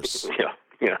golf course.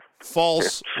 Yeah.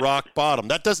 False. Rock bottom.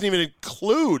 That doesn't even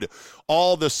include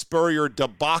all the Spurrier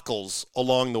debacles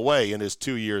along the way in his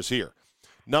 2 years here.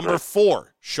 Number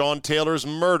 4, Sean Taylor's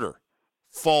murder.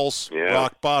 False.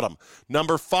 Rock bottom.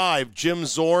 Number 5, Jim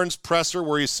Zorn's presser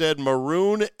where he said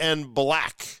maroon and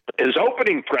black. His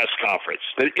opening press conference,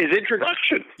 his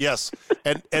introduction. Yes,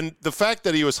 and the fact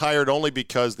that he was hired only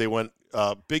because they went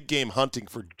big game hunting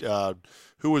for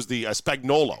who was the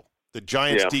Spagnuolo, the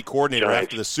Giants D coordinator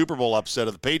after the Super Bowl upset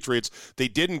of the Patriots. They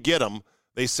didn't get him.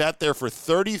 They sat there for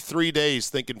 33 days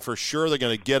thinking for sure they're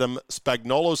going to get him.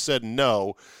 Spagnuolo said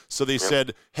no. So they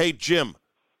said, hey, Jim,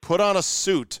 put on a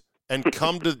suit and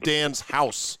come to Dan's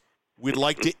house. We'd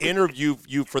like to interview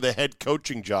you for the head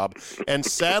coaching job. And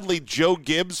sadly, Joe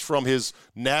Gibbs from his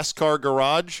NASCAR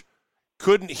garage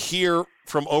couldn't hear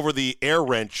from over the air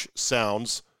wrench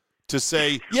sounds to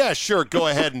say, yeah, sure, go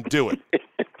ahead and do it.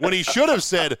 When he should have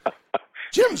said,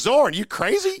 Jim Zorn, you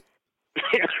crazy?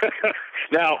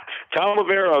 Now, Tom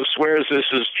Lavero swears this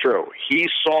is true. He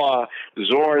saw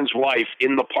Zorn's wife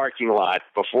in the parking lot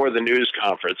before the news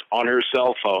conference on her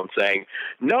cell phone saying,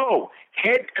 no,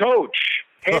 head coach.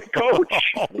 Head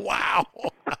coach. Wow.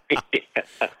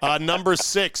 Number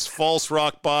 6, false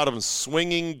rock bottom,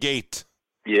 swinging gate.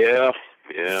 Yeah.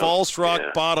 False rock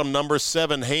bottom, number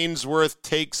 7, Hainsworth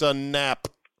takes a nap.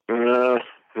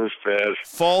 That's bad.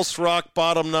 False rock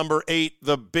bottom, number 8,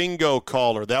 the bingo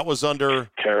caller. That was under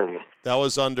terrible. That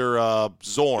was under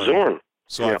Zorn.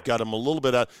 So I've got him a little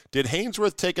bit out. Did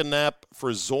Hainsworth take a nap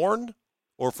for Zorn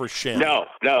or for Shannon?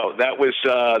 No. That was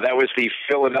the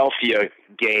Philadelphia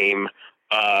game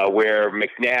where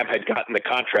McNabb had gotten the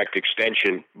contract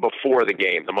extension before the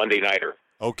game, the Monday nighter.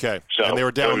 Okay. So and they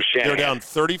were down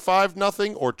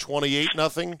 35-0 or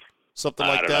 28-0, something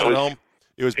like that at home.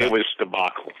 It was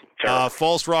debacle.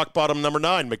 False rock bottom, number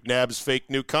 9, McNabb's fake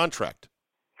new contract.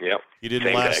 Yep. He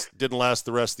didn't last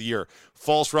the rest of the year.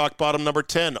 False rock bottom number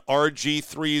 10,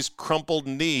 RG3's crumpled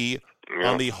knee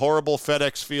on the horrible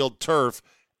FedEx Field turf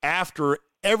after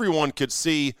everyone could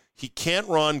see he can't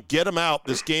run. Get him out.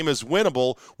 This game is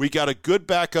winnable. We got a good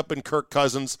backup in Kirk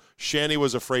Cousins. Shanny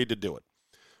was afraid to do it.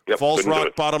 Yep, False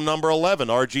rock bottom number 11,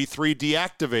 RG3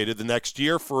 deactivated the next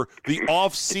year for the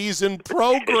off-season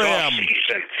program.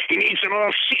 He needs an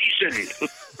off-season.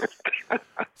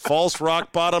 False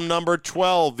rock bottom number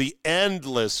 12, the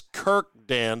endless Kirk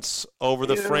dance over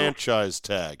the franchise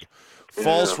tag.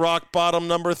 False rock bottom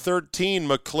number 13,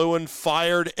 McLuhan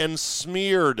fired and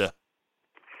smeared.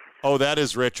 Oh, that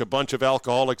is rich. A bunch of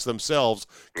alcoholics themselves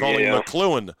calling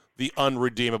McLuhan the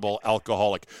unredeemable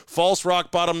alcoholic. False rock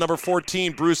bottom number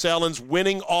 14, Bruce Allen's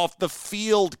winning off the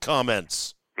field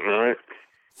comments. All right.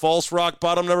 False rock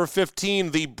bottom number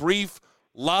 15, the brief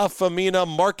La Famina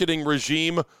marketing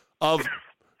regime of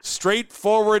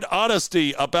straightforward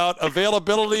honesty about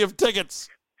availability of tickets.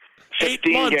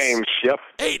 15 months. Games, yep.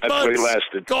 8 That's months. What he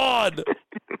lasted. God.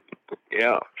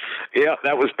 Yeah,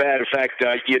 that was bad. In fact,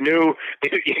 you knew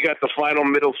you got the final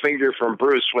middle finger from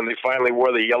Bruce when they finally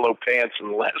wore the yellow pants in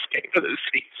the last game of the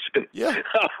season. Yeah.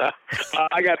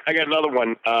 I got another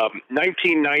one.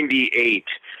 1998.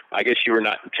 I guess you were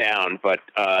not in town, but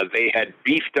they had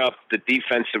beefed up the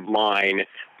defensive line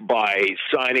by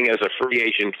signing as a free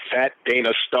agent Fat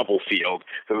Dana Stubblefield,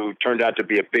 who turned out to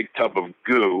be a big tub of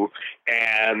goo,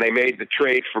 and they made the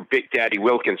trade for Big Daddy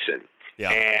Wilkinson. Yeah.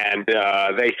 And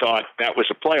they thought that was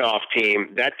a playoff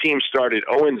team. That team started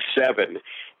 0-7.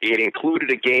 It included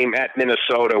a game at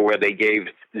Minnesota where they gave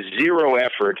zero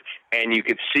effort, and you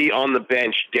could see on the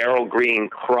bench Darryl Green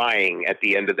crying at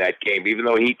the end of that game, even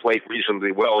though he played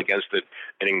reasonably well against an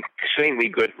insanely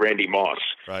good Randy Moss.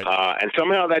 Right. And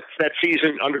somehow that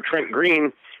season under Trent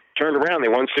Green turned around. They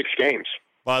won 6 games.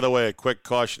 By the way, a quick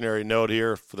cautionary note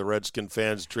here for the Redskin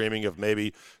fans dreaming of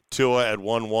maybe Tua at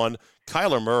 1-1.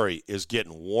 Kyler Murray is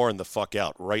getting worn the fuck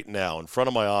out right now in front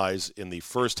of my eyes in the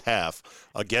first half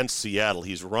against Seattle.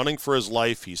 He's running for his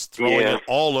life. He's throwing it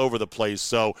all over the place.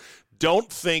 So don't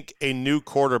think a new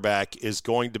quarterback is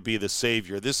going to be the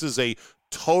savior. This is a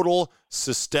total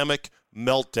systemic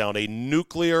meltdown, a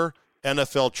nuclear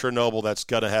NFL Chernobyl that's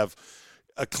going to have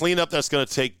a cleanup that's going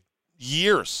to take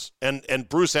years. And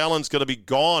Bruce Allen's going to be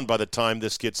gone by the time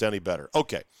this gets any better.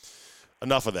 Okay,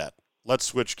 enough of that. Let's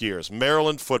switch gears.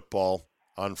 Maryland football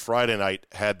on Friday night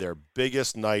had their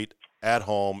biggest night at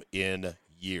home in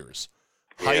years.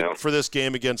 Hype for this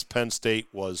game against Penn State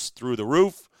was through the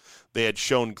roof. They had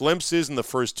shown glimpses in the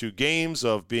first 2 games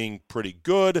of being pretty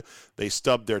good. They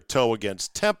stubbed their toe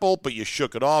against Temple, but you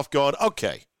shook it off going,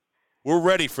 okay, we're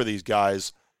ready for these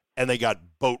guys. And they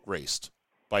got boat raced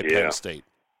by Penn State.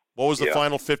 What was the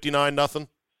final, 59-0?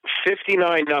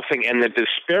 59-0, and the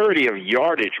disparity of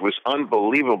yardage was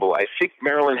unbelievable. I think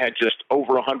Maryland had just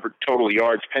over 100 total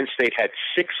yards. Penn State had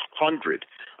 600.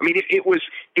 I mean, it was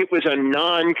a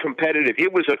non-competitive.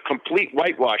 It was a complete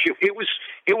whitewash. It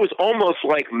was almost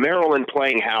like Maryland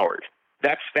playing Howard.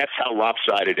 That's how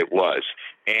lopsided it was.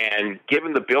 And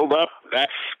given the build-up,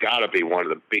 that's got to be one of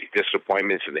the big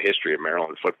disappointments in the history of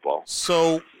Maryland football.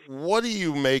 So what do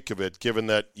you make of it, given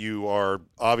that you are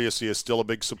obviously still a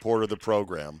big supporter of the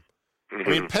program? I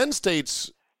mean, Penn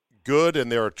State's good and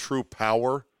they're a true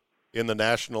power in the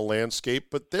national landscape,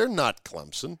 but they're not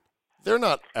Clemson. They're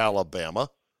not Alabama.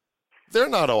 They're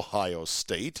not Ohio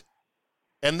State.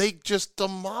 And they just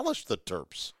demolished the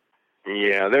Terps.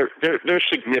 Yeah, they're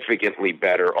significantly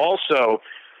better. Also,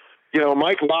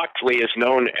 Mike Locksley is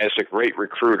known as a great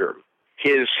recruiter.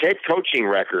 His head coaching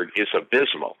record is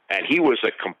abysmal, and he was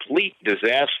a complete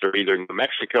disaster either in New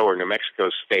Mexico or New Mexico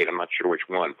State. I'm not sure which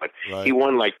one, but he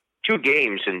won like 2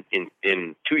 games in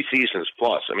 2 seasons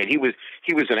plus. I mean, he was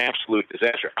an absolute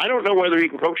disaster. I don't know whether he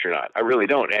can coach or not. I really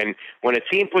don't. And when a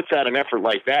team puts out an effort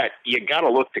like that, you got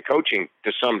to look to coaching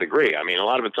to some degree. I mean, a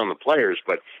lot of it's on the players,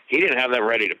 but he didn't have them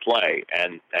ready to play,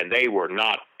 and they were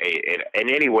not in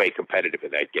any way competitive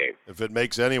in that game. If it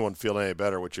makes anyone feel any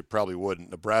better, which it probably wouldn't,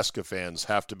 Nebraska fans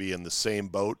have to be in the same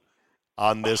boat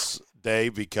on this day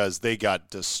because they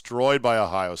got destroyed by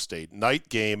Ohio State. Night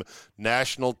game,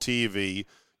 national TV.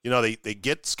 They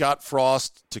get Scott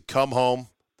Frost to come home.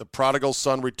 The prodigal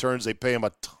son returns. They pay him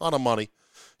a ton of money.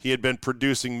 He had been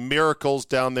producing miracles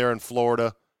down there in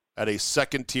Florida at a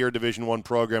second-tier Division I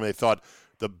program. They thought,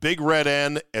 the Big Red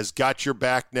N has got your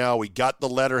back now. We got the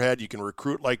letterhead. You can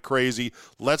recruit like crazy.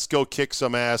 Let's go kick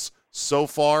some ass. So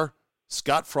far,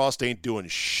 Scott Frost ain't doing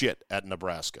shit at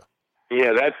Nebraska.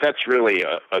 Yeah, that's really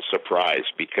a surprise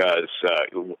because,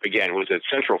 again, was it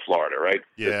Central Florida, right?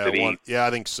 Yeah, I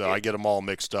think so. I get them all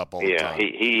mixed up all the time.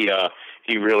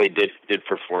 he really did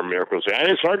perform miracles. And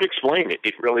it's hard to explain it.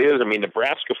 It really is. I mean,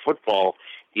 Nebraska football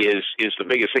is the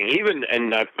biggest thing. Even,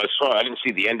 and I didn't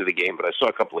see the end of the game, but I saw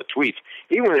a couple of tweets.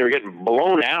 Even when they were getting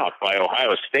blown out by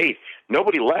Ohio State,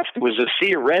 nobody left. It was a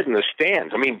sea of red in the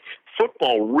stands. I mean,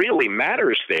 football really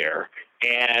matters there.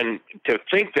 And to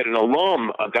think that an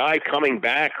alum, a guy coming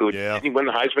back who didn't win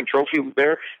the Heisman Trophy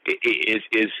there,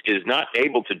 is not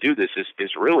able to do this is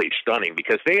really stunning,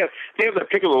 because they have their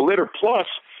pick of the litter. Plus,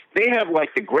 they have like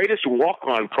the greatest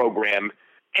walk-on program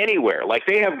anywhere. Like,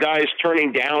 they have guys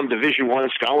turning down Division I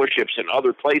scholarships in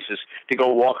other places to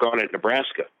go walk on at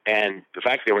Nebraska. And the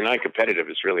fact they were non-competitive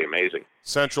is really amazing.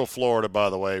 Central Florida, by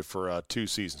the way, for 2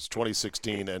 seasons,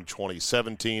 2016 and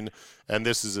 2017, and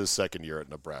this is his second year at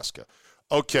Nebraska.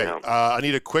 Okay, I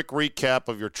need a quick recap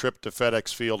of your trip to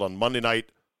FedEx Field on Monday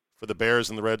night for the Bears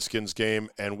and the Redskins game,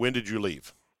 and when did you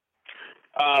leave?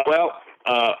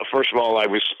 First of all, I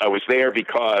was there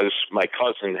because my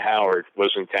cousin Howard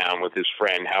was in town with his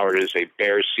friend. Howard is a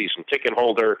Bears season ticket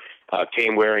holder,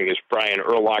 came wearing his Brian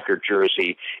Urlacher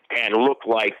jersey, and looked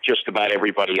like just about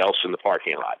everybody else in the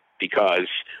parking lot, because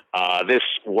this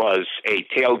was a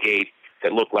tailgate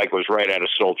that looked like it was right out of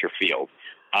Soldier Field.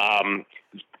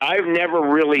 I've never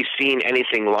really seen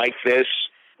anything like this,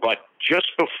 but just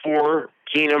before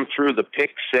Keenum threw the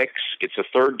pick six, it's a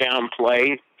third down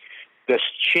play. The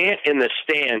chant in the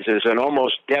stands is an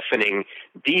almost deafening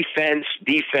defense,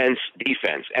 defense,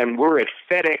 defense. And we're at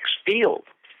FedEx Field.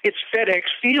 It's FedEx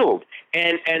Field.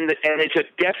 And it's a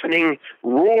deafening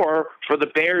roar for the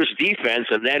Bears defense.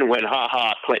 And then when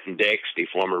Clinton Dix, the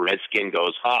former Redskin,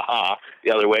 goes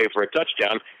the other way for a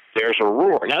touchdown, there's a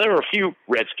roar. Now, there are a few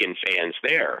Redskin fans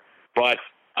there, but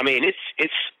I mean,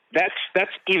 that's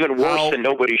even worse than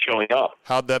nobody showing up.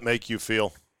 How'd that make you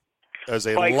feel as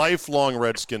a lifelong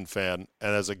Redskin fan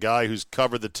and as a guy who's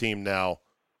covered the team now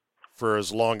for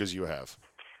as long as you have?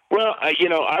 Well,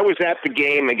 I was at the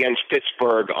game against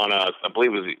Pittsburgh on I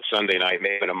believe it was Sunday night,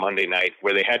 maybe a Monday night,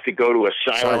 where they had to go to a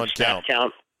silent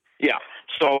count. Yeah.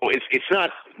 So it's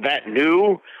not that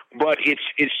new, but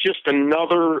it's just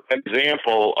another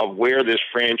example of where this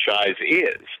franchise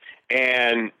is.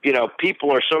 And,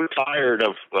 people are so tired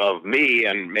of me,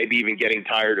 and maybe even getting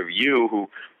tired of you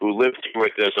who lived through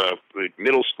it as a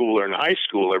middle schooler and high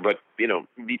schooler, but,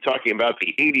 be talking about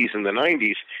the 80s and the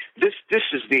 90s. This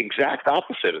is the exact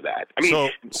opposite of that. I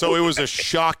mean, so it was a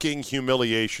shocking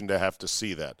humiliation to have to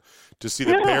see that, to see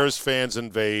the Bears fans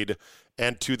invade,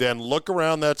 and to then look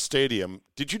around that stadium.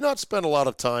 Did you not spend a lot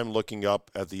of time looking up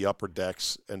at the upper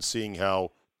decks and seeing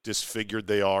how disfigured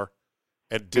they are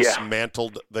and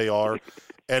dismantled they are?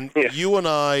 And you and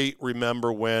I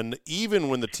remember even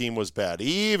when the team was bad,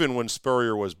 even when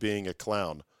Spurrier was being a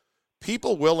clown,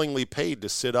 people willingly paid to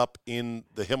sit up in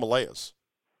the Himalayas.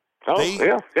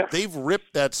 They've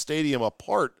ripped that stadium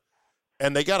apart,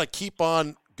 and they got to keep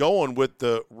on going with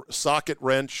the socket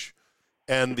wrench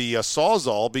and the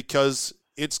Sawzall, because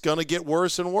it's going to get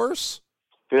worse and worse.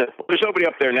 Yeah, there's nobody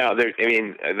up there now.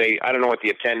 I don't know what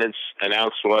the attendance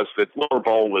announced was. The lower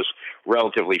bowl was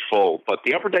relatively full, but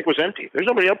the upper deck was empty. There's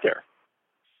nobody up there.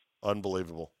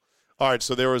 Unbelievable. All right,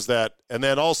 so there was that. And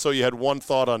then also you had one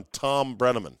thought on Tom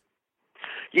Brenneman.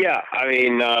 Yeah, I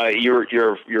mean,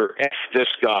 you're F this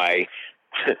guy.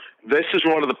 This is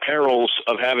one of the perils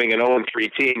of having an 0-3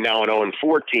 team, now an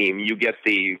 0-4 team. You get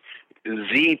the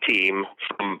Z team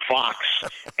from Fox,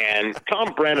 and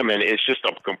Tom Brenneman is just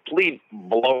a complete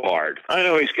blowhard. I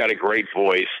know he's got a great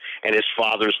voice, and his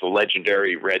father's the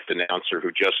legendary Reds announcer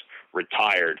who just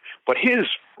retired, but his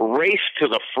race to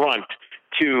the front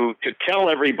to tell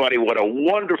everybody what a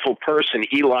wonderful person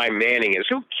Eli Manning is.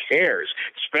 Who cares?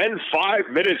 Spend 5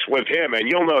 minutes with him, and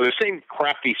you'll know the same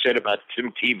crap he said about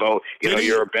Tim Tebow.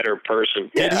 You're a better person.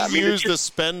 Did he use the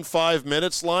spend 5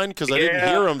 minutes line? Because I didn't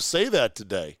hear him say that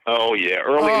today. Oh, yeah,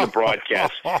 early in the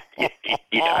broadcast.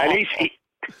 And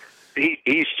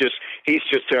he's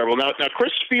just terrible. Now,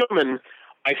 Chris Spielman,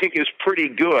 I think, is pretty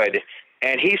good.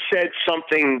 And he said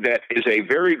something that is a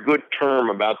very good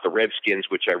term about the Redskins,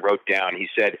 which I wrote down. He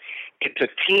said, it's a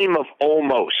team of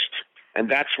almost, and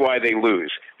that's why they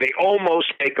lose. They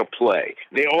almost make a play.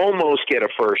 They almost get a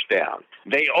first down.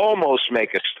 They almost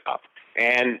make a stop.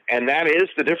 And that is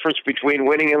the difference between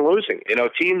winning and losing.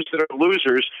 Teams that are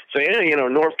losers say,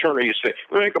 North Turner used to say,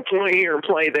 we make a play here and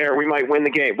play there, we might win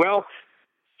the game. Well,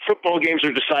 football games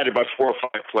are decided by 4 or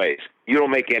 5 plays. You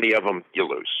don't make any of them, you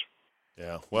lose.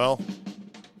 Yeah, well,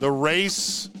 the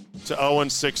race to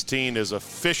 0-16 is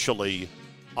officially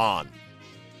on.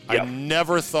 Yep. I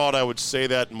never thought I would say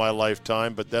that in my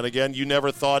lifetime, but then again, you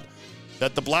never thought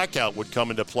that the blackout would come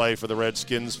into play for the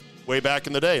Redskins way back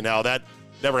in the day. Now, that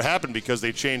never happened because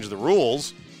they changed the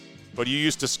rules, But you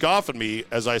used to scoff at me,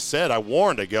 as I said. I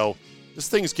warned. I go, this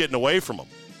thing's getting away from them.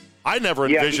 I never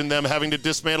envisioned them having to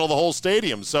dismantle the whole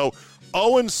stadium. So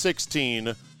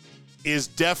 0-16 is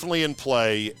definitely in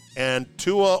play, and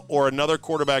Tua or another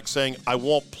quarterback saying, I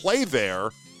won't play there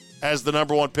as the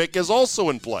number one pick is also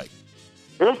in play.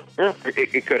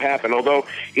 It could happen, although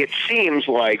it seems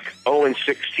like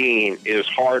 0-16 is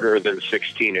harder than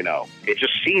 16-0. It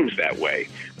just seems that way.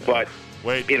 But,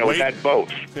 wait, we've had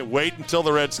both. Wait until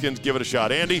the Redskins give it a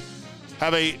shot. Andy,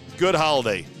 have a good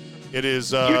holiday. It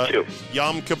is You too.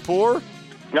 Yom Kippur.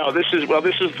 No, this is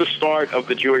the start of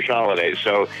the Jewish holidays.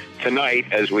 So tonight,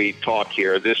 as we talk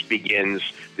here, this begins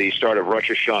the start of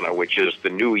Rosh Hashanah, which is the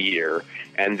new year.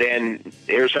 And then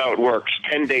here's how it works.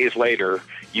 10 days later,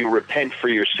 you repent for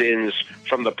your sins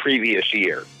from the previous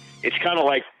year. It's kind of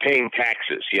like paying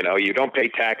taxes. You don't pay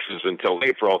taxes until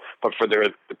April, but for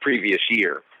the previous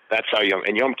year. That's how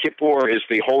Yom Kippur is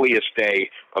the holiest day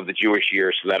of the Jewish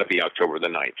year, so that'll be October the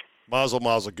 9th.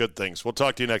 Mazel, good things. We'll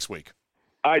talk to you next week.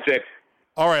 All right, Dick.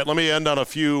 All right, let me end on a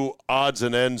few odds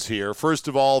and ends here. First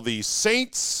of all, the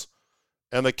Saints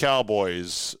and the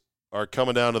Cowboys are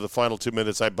coming down to the final 2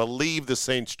 minutes. I believe the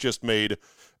Saints just made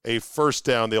a first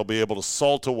down. They'll be able to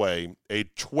salt away a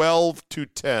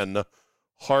 12-10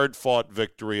 hard-fought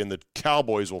victory, and the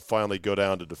Cowboys will finally go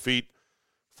down to defeat,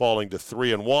 falling to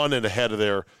 3-1 and ahead of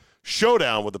their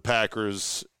showdown with the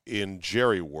Packers in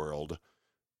Jerry World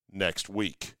next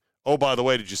week. Oh, by the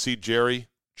way, did you see Jerry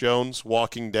Jones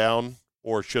walking down,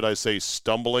 or should I say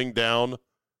stumbling down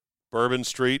Bourbon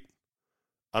Street?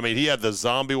 I mean, he had the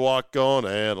zombie walk going,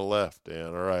 and a left,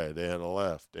 and a right, and a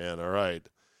left, and a right.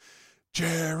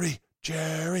 Jerry.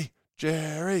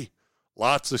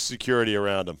 Lots of security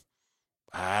around him.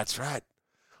 That's right.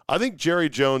 I think Jerry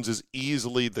Jones is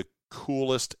easily the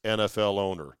coolest NFL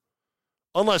owner.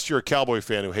 Unless you're a Cowboy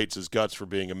fan who hates his guts for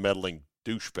being a meddling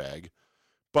douchebag.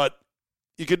 But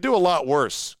you could do a lot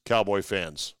worse, Cowboy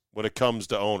fans, when it comes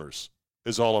to owners,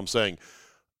 is all I'm saying.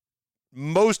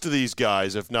 Most of these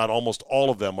guys, if not almost all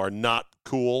of them, are not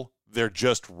cool. They're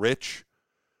just rich.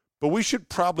 But we should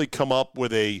probably come up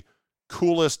with a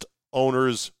coolest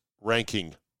owners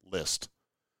ranking list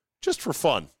just for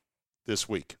fun this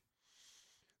week.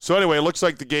 So anyway, it looks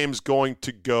like the game's going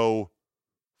to go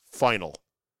final.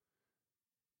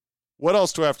 What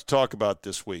else do I have to talk about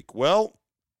this week? Well,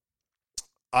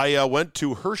 I went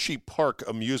to Hershey Park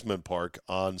Amusement Park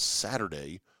on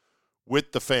Saturday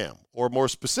with the fam, or more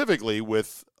specifically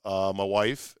with my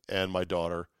wife and my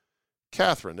daughter,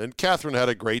 Catherine. And Catherine had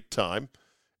a great time,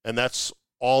 and that's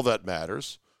all that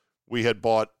matters. We had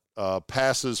bought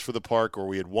passes for the park, or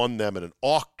we had won them at an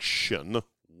auction,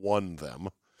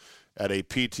 at a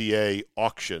PTA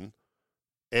auction,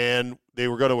 and they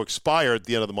were going to expire at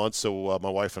the end of the month, so my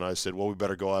wife and I said, well, we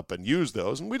better go up and use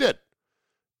those, and we did.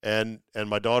 And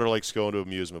my daughter likes going to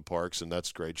amusement parks, and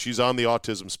that's great. She's on the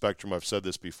autism spectrum. I've said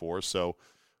this before. So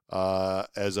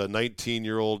as a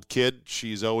 19-year-old kid,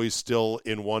 she's always still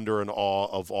in wonder and awe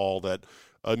of all that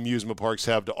amusement parks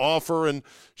have to offer, and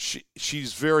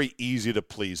she's very easy to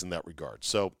please in that regard.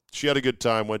 So she had a good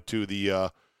time, went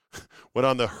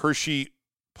on the Hershey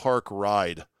Park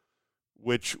ride,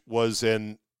 which was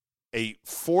a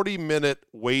 40-minute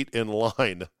wait in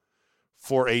line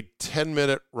for a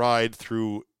 10-minute ride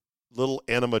through little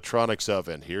animatronics of,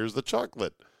 and here's the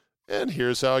chocolate, and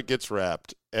here's how it gets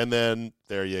wrapped, and then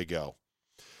there you go.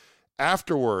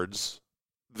 Afterwards,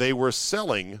 they were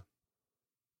selling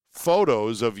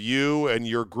photos of you and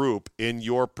your group in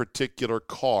your particular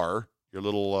car, your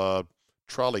little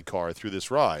trolley car through this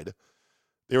ride.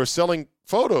 They were selling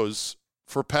photos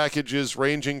for packages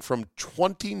ranging from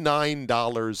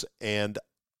 $29 and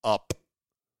up.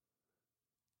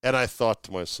 And I thought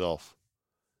to myself,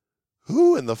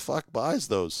 who in the fuck buys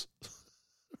those?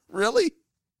 Really?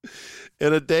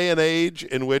 In a day and age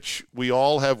in which we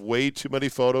all have way too many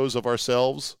photos of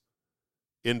ourselves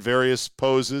in various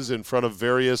poses in front of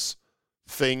various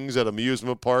things at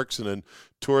amusement parks and in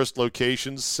tourist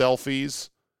locations, selfies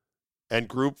and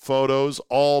group photos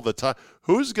all the time.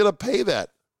 Who's going to pay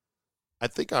that? I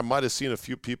think I might have seen a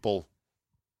few people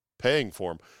paying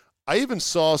for them. I even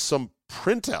saw some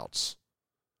printouts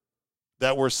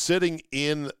that were sitting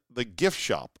in the gift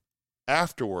shop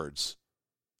afterwards.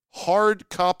 Hard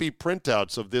copy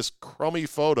printouts of this crummy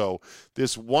photo,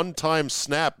 this one-time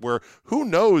snap where who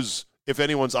knows if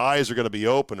anyone's eyes are going to be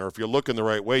open or if you're looking the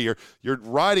right way. You're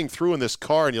riding through in this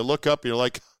car and you look up and you're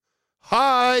like,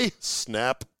 hi,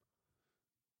 snap.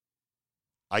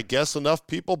 I guess enough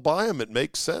people buy them. It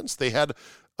makes sense. They had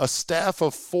a staff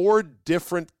of 4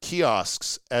 different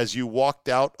kiosks as you walked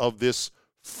out of this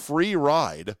free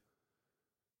ride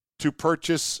to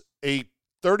purchase a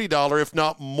 $30, if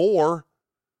not more,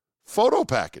 photo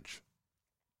package.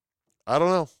 I don't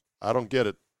know. I don't get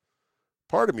it.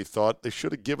 Part of me thought they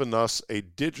should have given us a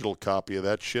digital copy of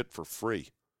that shit for free,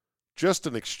 just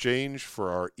in exchange for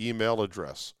our email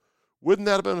address. Wouldn't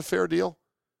that have been a fair deal?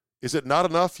 Is it not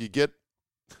enough you get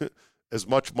as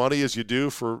much money as you do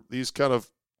for these kind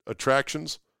of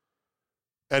attractions?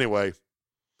 Anyway,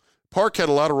 Park had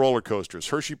a lot of roller coasters.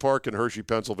 Hershey Park in Hershey,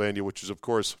 Pennsylvania, which is, of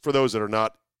course, for those that are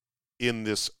not in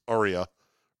this area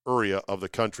of the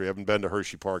country, I haven't been to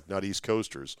Hershey Park, not East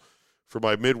Coasters. For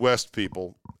my Midwest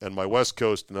people and my West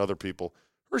Coast and other people,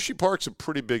 Hershey Park's a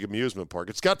pretty big amusement park.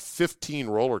 It's got 15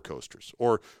 roller coasters,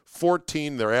 or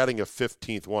 14. They're adding a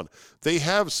 15th one. They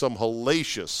have some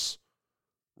hellacious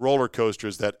roller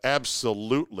coasters that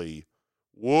absolutely,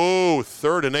 whoa,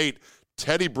 3rd and 8.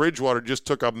 Teddy Bridgewater just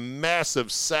took a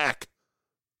massive sack.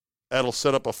 That'll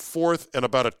set up a 4th and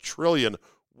about $1 trillion.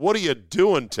 What are you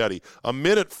doing, Teddy?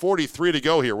 1:43 to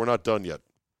go here. We're not done yet.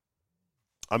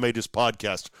 I may just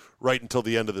podcast right until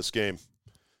the end of this game.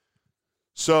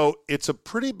 So it's a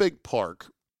pretty big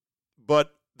park,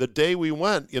 but the day we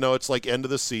went, it's like end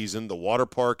of the season. The water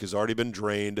park has already been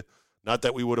drained. Not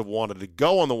that we would have wanted to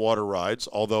go on the water rides,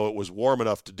 although it was warm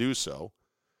enough to do so.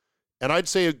 And I'd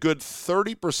say a good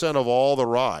 30% of all the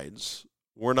rides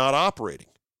were not operating.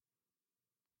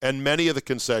 And many of the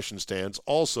concession stands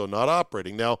also not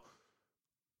operating. Now,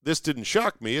 this didn't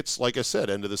shock me. It's, like I said,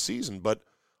 end of the season, but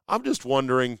I'm just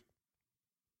wondering,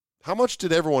 how much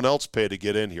did everyone else pay to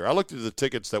get in here? I looked at the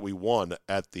tickets that we won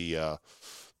at the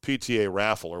PTA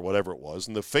raffle or whatever it was,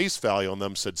 and the face value on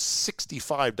them said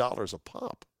 $65 a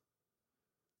pop.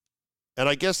 And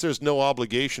I guess there's no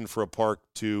obligation for a park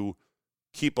to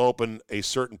keep open a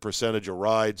certain percentage of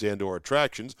rides and or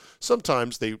attractions.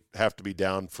 Sometimes they have to be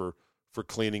down for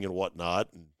cleaning and whatnot,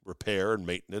 and repair and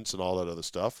maintenance and all that other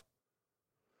stuff.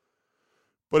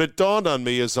 But it dawned on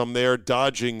me as I'm there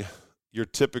dodging your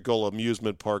typical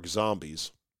amusement park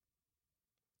zombies.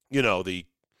 The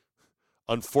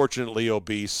unfortunately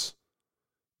obese,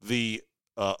 the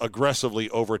aggressively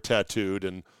over-tattooed,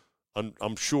 and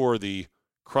I'm sure the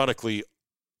chronically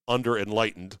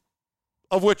under-enlightened,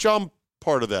 of which I'm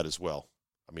part of that as well.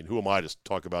 I mean, who am I to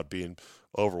talk about being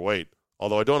overweight?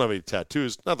 Although I don't have any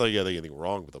tattoos, not that I got anything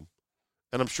wrong with them.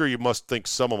 And I'm sure you must think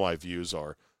some of my views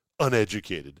are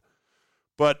uneducated.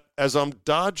 But as I'm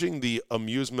dodging the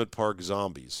amusement park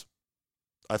zombies,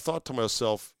 I thought to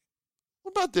myself,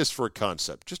 what about this for a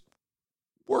concept? Just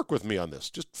work with me on this.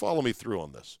 Just follow me through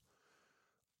on this.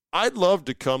 I'd love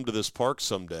to come to this park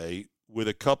someday with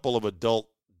a couple of adult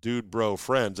dude bro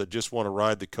friends that just want to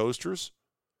ride the coasters.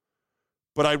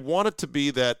 But I'd want it to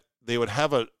be that they would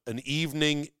have an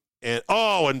evening, and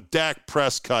Dak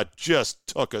Prescott just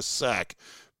took a sack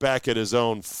back at his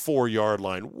own 4-yard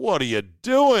line. What are you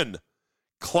doing?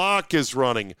 Clock is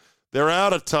running. They're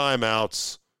out of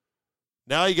timeouts.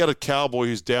 Now you got a Cowboy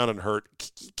who's down and hurt.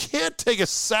 You can't take a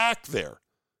sack there.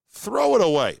 Throw it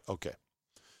away. Okay.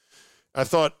 I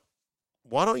thought,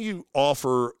 why don't you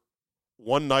offer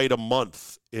one night a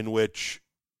month in which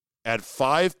at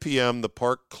 5 p.m. the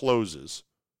park closes,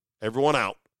 everyone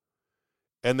out,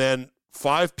 and then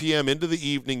 5 p.m. into the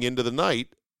evening, into the night,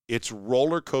 it's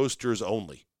roller coasters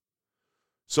only.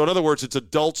 So in other words, it's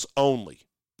adults only,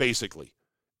 basically.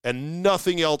 And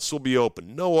nothing else will be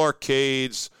open. No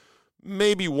arcades,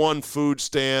 maybe one food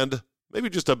stand, maybe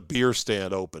just a beer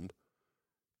stand open.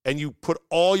 And you put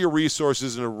all your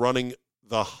resources into running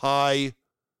the high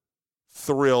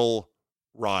thrill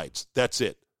rides. That's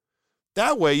it.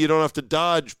 That way you don't have to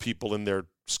dodge people in their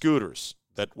scooters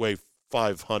that weigh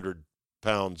 500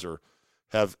 pounds or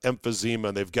have emphysema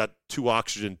and they've got 2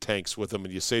 oxygen tanks with them.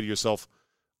 And you say to yourself,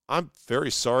 I'm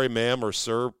very sorry, ma'am or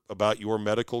sir, about your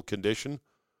medical condition,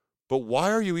 but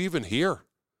why are you even here?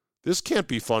 This can't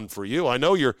be fun for you. I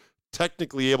know you're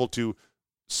technically able to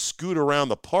scoot around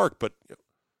the park, but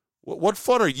what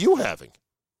fun are you having?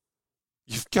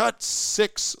 You've got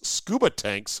 6 scuba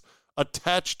tanks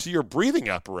attached to your breathing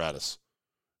apparatus.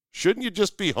 Shouldn't you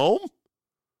just be home?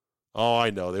 Oh, I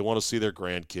know. They want to see their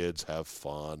grandkids have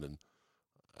fun and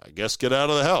I guess get out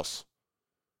of the house.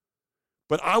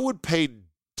 But I would pay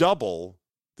double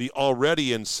the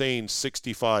already insane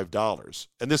 $65.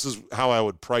 And this is how I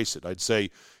would price it. I'd say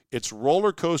it's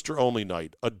roller coaster only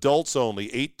night, adults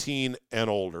only, 18 and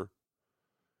older.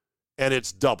 And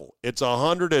it's double. It's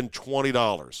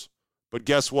 $120. But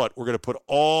guess what? We're going to put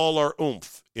all our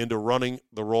oomph into running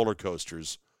the roller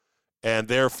coasters. And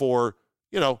therefore,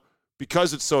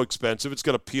 because it's so expensive, it's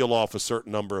going to peel off a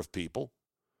certain number of people.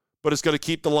 But it's going to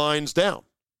keep the lines down.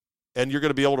 and you're going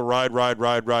to be able to ride,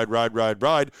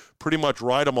 pretty much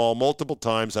ride them all multiple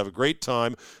times, have a great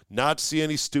time, not see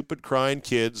any stupid crying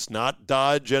kids, not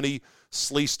dodge any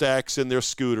slee stacks in their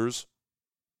scooters.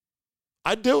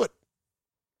 I'd do it.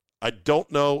 I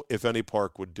don't know if any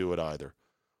park would do it either.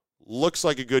 Looks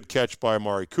like a good catch by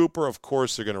Amari Cooper. Of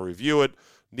course, they're going to review it.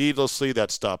 Needlessly,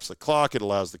 that stops the clock. It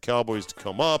allows the Cowboys to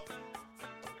come up.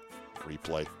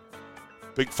 Replay.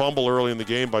 Big fumble early in the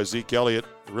game by Zeke Elliott.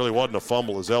 It really wasn't a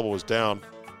fumble. His elbow was down.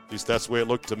 At least that's the way it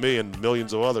looked to me and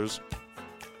millions of others.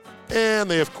 And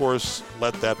they, of course,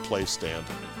 let that play stand.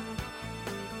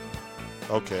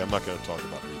 Okay, I'm not going to talk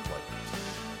about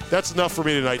replay. That's enough for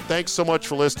me tonight. Thanks so much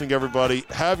for listening, everybody.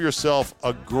 Have yourself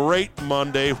a great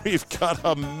Monday. We've got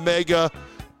a mega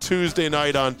Tuesday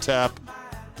night on tap.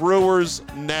 Brewers,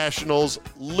 Nationals,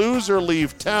 loser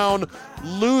leave town,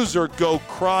 loser go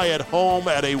cry at home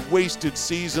at a wasted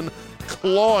season,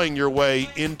 clawing your way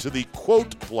into the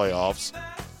quote playoffs,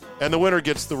 and the winner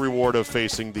gets the reward of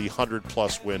facing the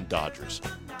 100-plus win Dodgers.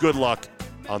 Good luck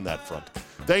on that front.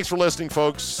 Thanks for listening,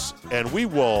 folks, and we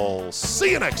will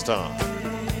see you next time.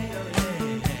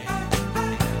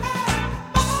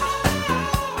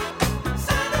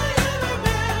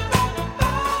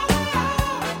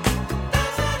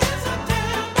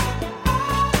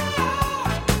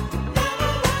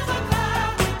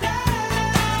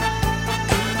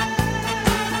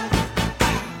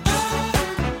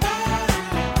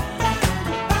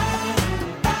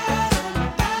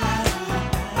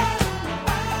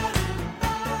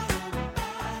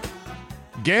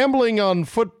 Gambling on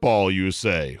football, you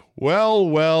say?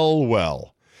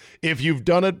 Well. If you've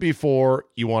done it before,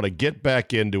 you want to get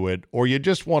back into it, or you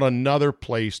just want another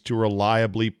place to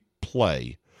reliably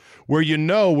play, where you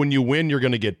know when you win you're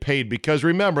going to get paid, because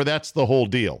remember, that's the whole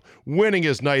deal. Winning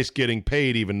is nice, getting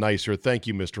paid even nicer. Thank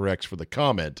you, Mr. X, for the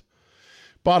comment.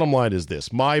 Bottom line is this,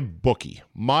 MyBookie,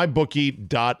 mybookie.ag.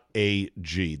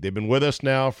 They've been with us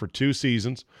now for 2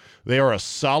 seasons. They are a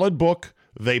solid book.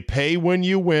 They pay when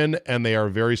you win, and they are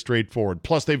very straightforward.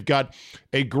 Plus, they've got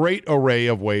a great array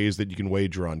of ways that you can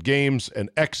wager on games, an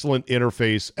excellent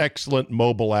interface, excellent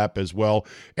mobile app as well,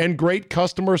 and great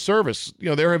customer service. You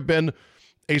know, there have been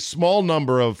a small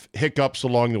number of hiccups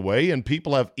along the way, and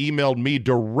people have emailed me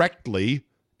directly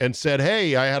and said,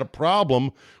 hey, I had a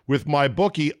problem with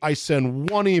MyBookie. I send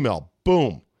one email,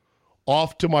 boom,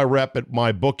 off to my rep at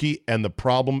MyBookie, and the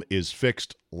problem is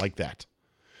fixed like that.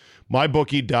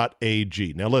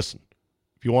 MyBookie.ag. Now listen,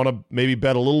 if you want to maybe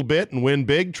bet a little bit and win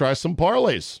big, try some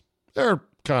parlays. They're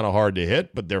kind of hard to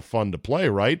hit, but they're fun to play,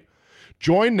 right?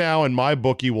 Join now and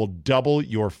MyBookie will double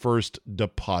your first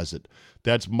deposit.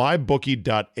 That's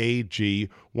MyBookie.ag,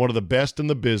 one of the best in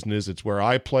the business. It's where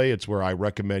I play. It's where I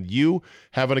recommend you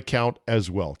have an account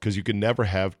as well, because you can never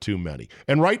have too many.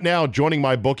 And right now, joining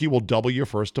MyBookie will double your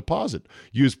first deposit.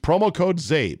 Use promo code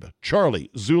ZABE, Charlie,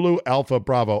 Zulu, Alpha,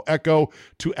 Bravo, Echo,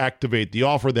 to activate the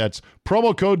offer. That's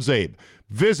promo code ZABE.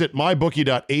 Visit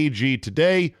MyBookie.ag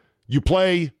today. You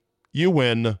play, you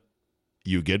win,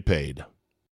 you get paid.